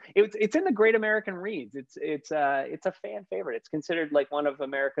Player One. It's in the Great American Reads. It's a fan favorite. It's considered like one of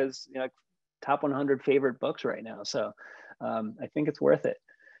America's, you know, top 100 favorite books right now. So I think it's worth it.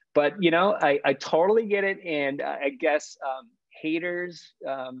 But, you know, I totally get it. And I guess haters,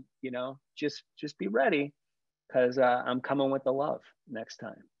 you know, just be ready, because I'm coming with the love next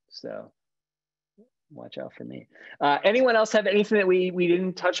time. So watch out for me. Anyone else have anything that we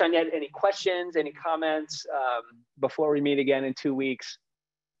didn't touch on yet? Any questions, any comments before we meet again in 2 weeks?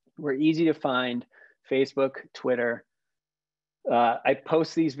 We're easy to find: Facebook, Twitter. I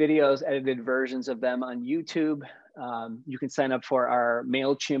post these videos, edited versions of them, on YouTube. You can sign up for our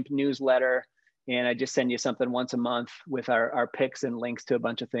MailChimp newsletter, and I just send you something once a month with our picks and links to a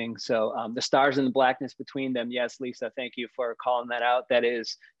bunch of things. So The Stars and the Blackness Between Them. Yes, Lisa, thank you for calling that out. That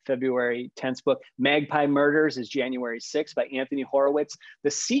is February 10th book. Magpie Murders is January 6th by Anthony Horowitz.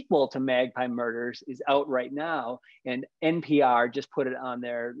 The sequel to Magpie Murders is out right now, and NPR just put it on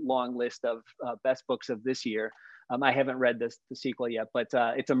their long list of best books of this year. I haven't read the sequel yet, but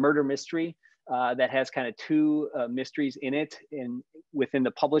it's a murder mystery that has kind of two mysteries in it. And within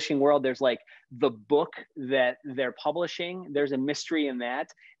the publishing world, there's like the book that they're publishing, there's a mystery in that.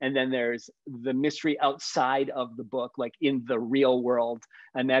 And then there's the mystery outside of the book, like in the real world.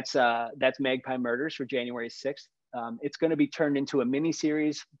 And that's Magpie Murders for January 6th. It's going to be turned into a mini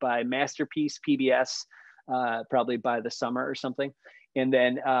series by Masterpiece PBS, probably by the summer or something. And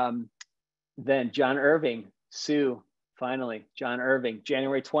then John Irving, Sue, finally, John Irving,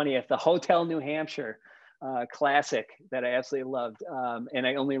 January 20th, The Hotel New Hampshire, classic that I absolutely loved. And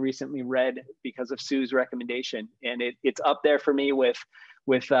I only recently read because of Sue's recommendation. And it's up there for me with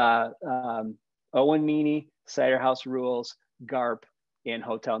Owen Meany, Cider House Rules, Garp, and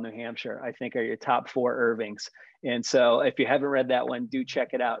Hotel New Hampshire, I think, are your top 4 Irvings. And so if you haven't read that one, do check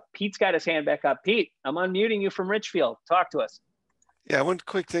it out. Pete's got his hand back up. Pete, I'm unmuting you from Richfield. Talk to us. Yeah, one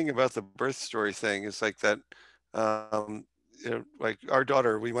quick thing about the birth story thing is like that, you know, like our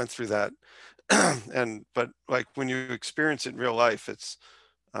daughter, we went through that, but like when you experience it in real life, it's,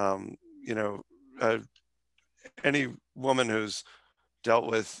 you know, any woman who's dealt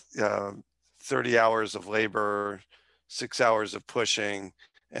with 30 hours of labor, 6 hours of pushing,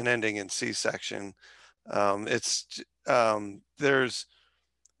 and ending in C-section. There's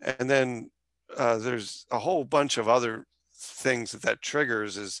a whole bunch of other things that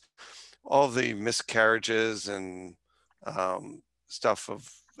triggers, is all the miscarriages and stuff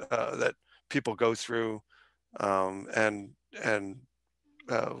that people go through, and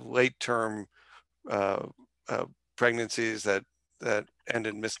late term pregnancies that end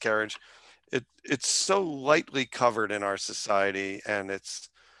in miscarriage. It's so lightly covered in our society, and it's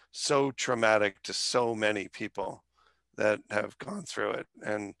so traumatic to so many people that have gone through it.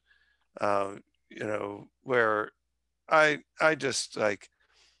 And you know, where I just like,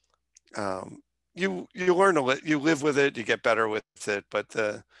 you learn you live with it, you get better with it.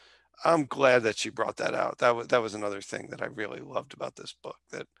 But I'm glad that she brought that out. That was another thing that I really loved about this book,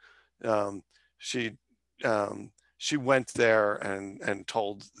 that she went there and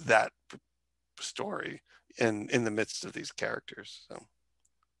told that story in the midst of these characters. So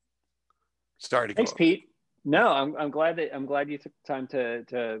sorry to go. Thanks, Pete. No, I'm glad you took the time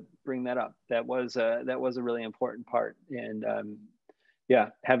to bring that up. That was a really important part. And yeah,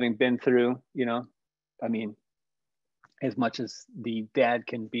 having been through, you know, I mean, as much as the dad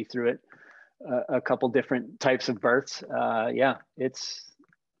can be through it, a couple different types of births. Yeah,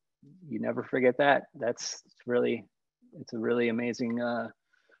 you never forget that. It's a really amazing,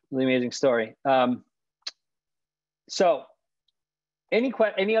 story. So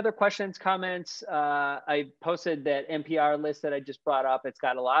any other questions, comments? I posted that NPR list that I just brought up. It's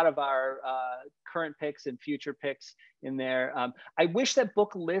got a lot of our current picks and future picks in there. I wish that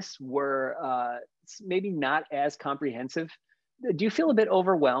book lists were maybe not as comprehensive. Do you feel a bit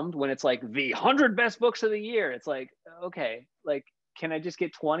overwhelmed when it's like the 100 best books of the year? It's like, okay, like, can I just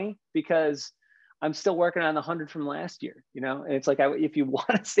get 20? Because I'm still working on the 100 from last year, you know? And it's like, if you want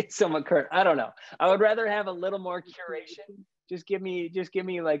to stay somewhat current, I don't know. I would rather have a little more curation. Just give me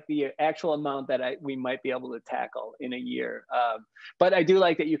like the actual amount that we might be able to tackle in a year. But I do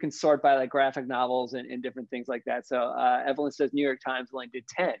like that you can sort by like graphic novels and different things like that. So Evelyn says New York Times only did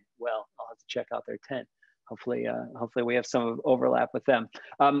 10. Well, I'll have to check out their 10. Hopefully we have some overlap with them.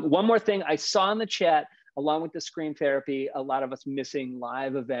 One more thing I saw in the chat, along with the screen therapy, a lot of us missing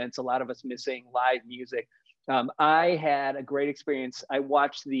live events, a lot of us missing live music. I had a great experience. I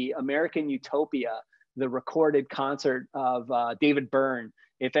watched the American Utopia, the recorded concert of David Byrne.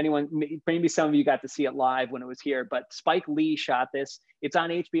 If anyone, maybe some of you got to see it live when it was here, but Spike Lee shot this. It's on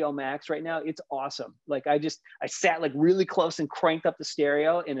HBO Max right now. It's awesome. Like I sat like really close and cranked up the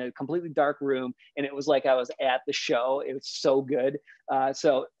stereo in a completely dark room. And it was like I was at the show. It was so good.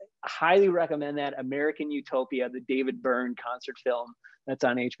 So highly recommend that, American Utopia, the David Byrne concert film that's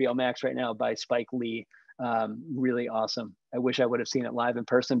on HBO Max right now by Spike Lee. Really awesome. I wish I would have seen it live in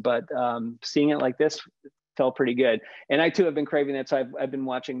person, but seeing it like this felt pretty good. And I too have been craving that. So I've been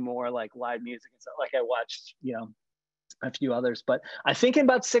watching more like live music and stuff. Like I watched, you know, a few others, but I think in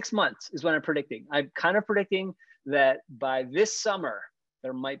about 6 months is what I'm predicting. I'm kind of predicting that by this summer,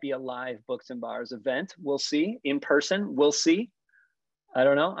 there might be a live Books and Bars event. We'll see. In person, we'll see. I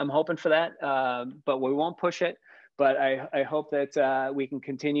don't know. I'm hoping for that, but we won't push it. But I hope that we can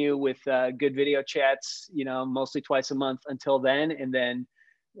continue with good video chats, you know, mostly twice a month until then,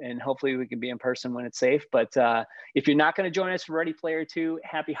 and hopefully we can be in person when it's safe. But if you're not going to join us for Ready Player 2,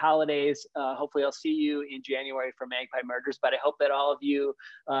 happy holidays. Hopefully I'll see you in January for Magpie Murders. But I hope that all of you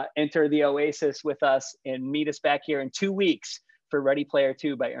enter the Oasis with us and meet us back here in 2 weeks for Ready Player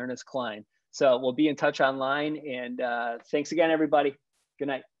 2 by Ernest Cline. So we'll be in touch online. And thanks again, everybody. Good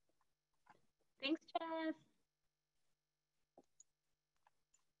night. Thanks, Jeff.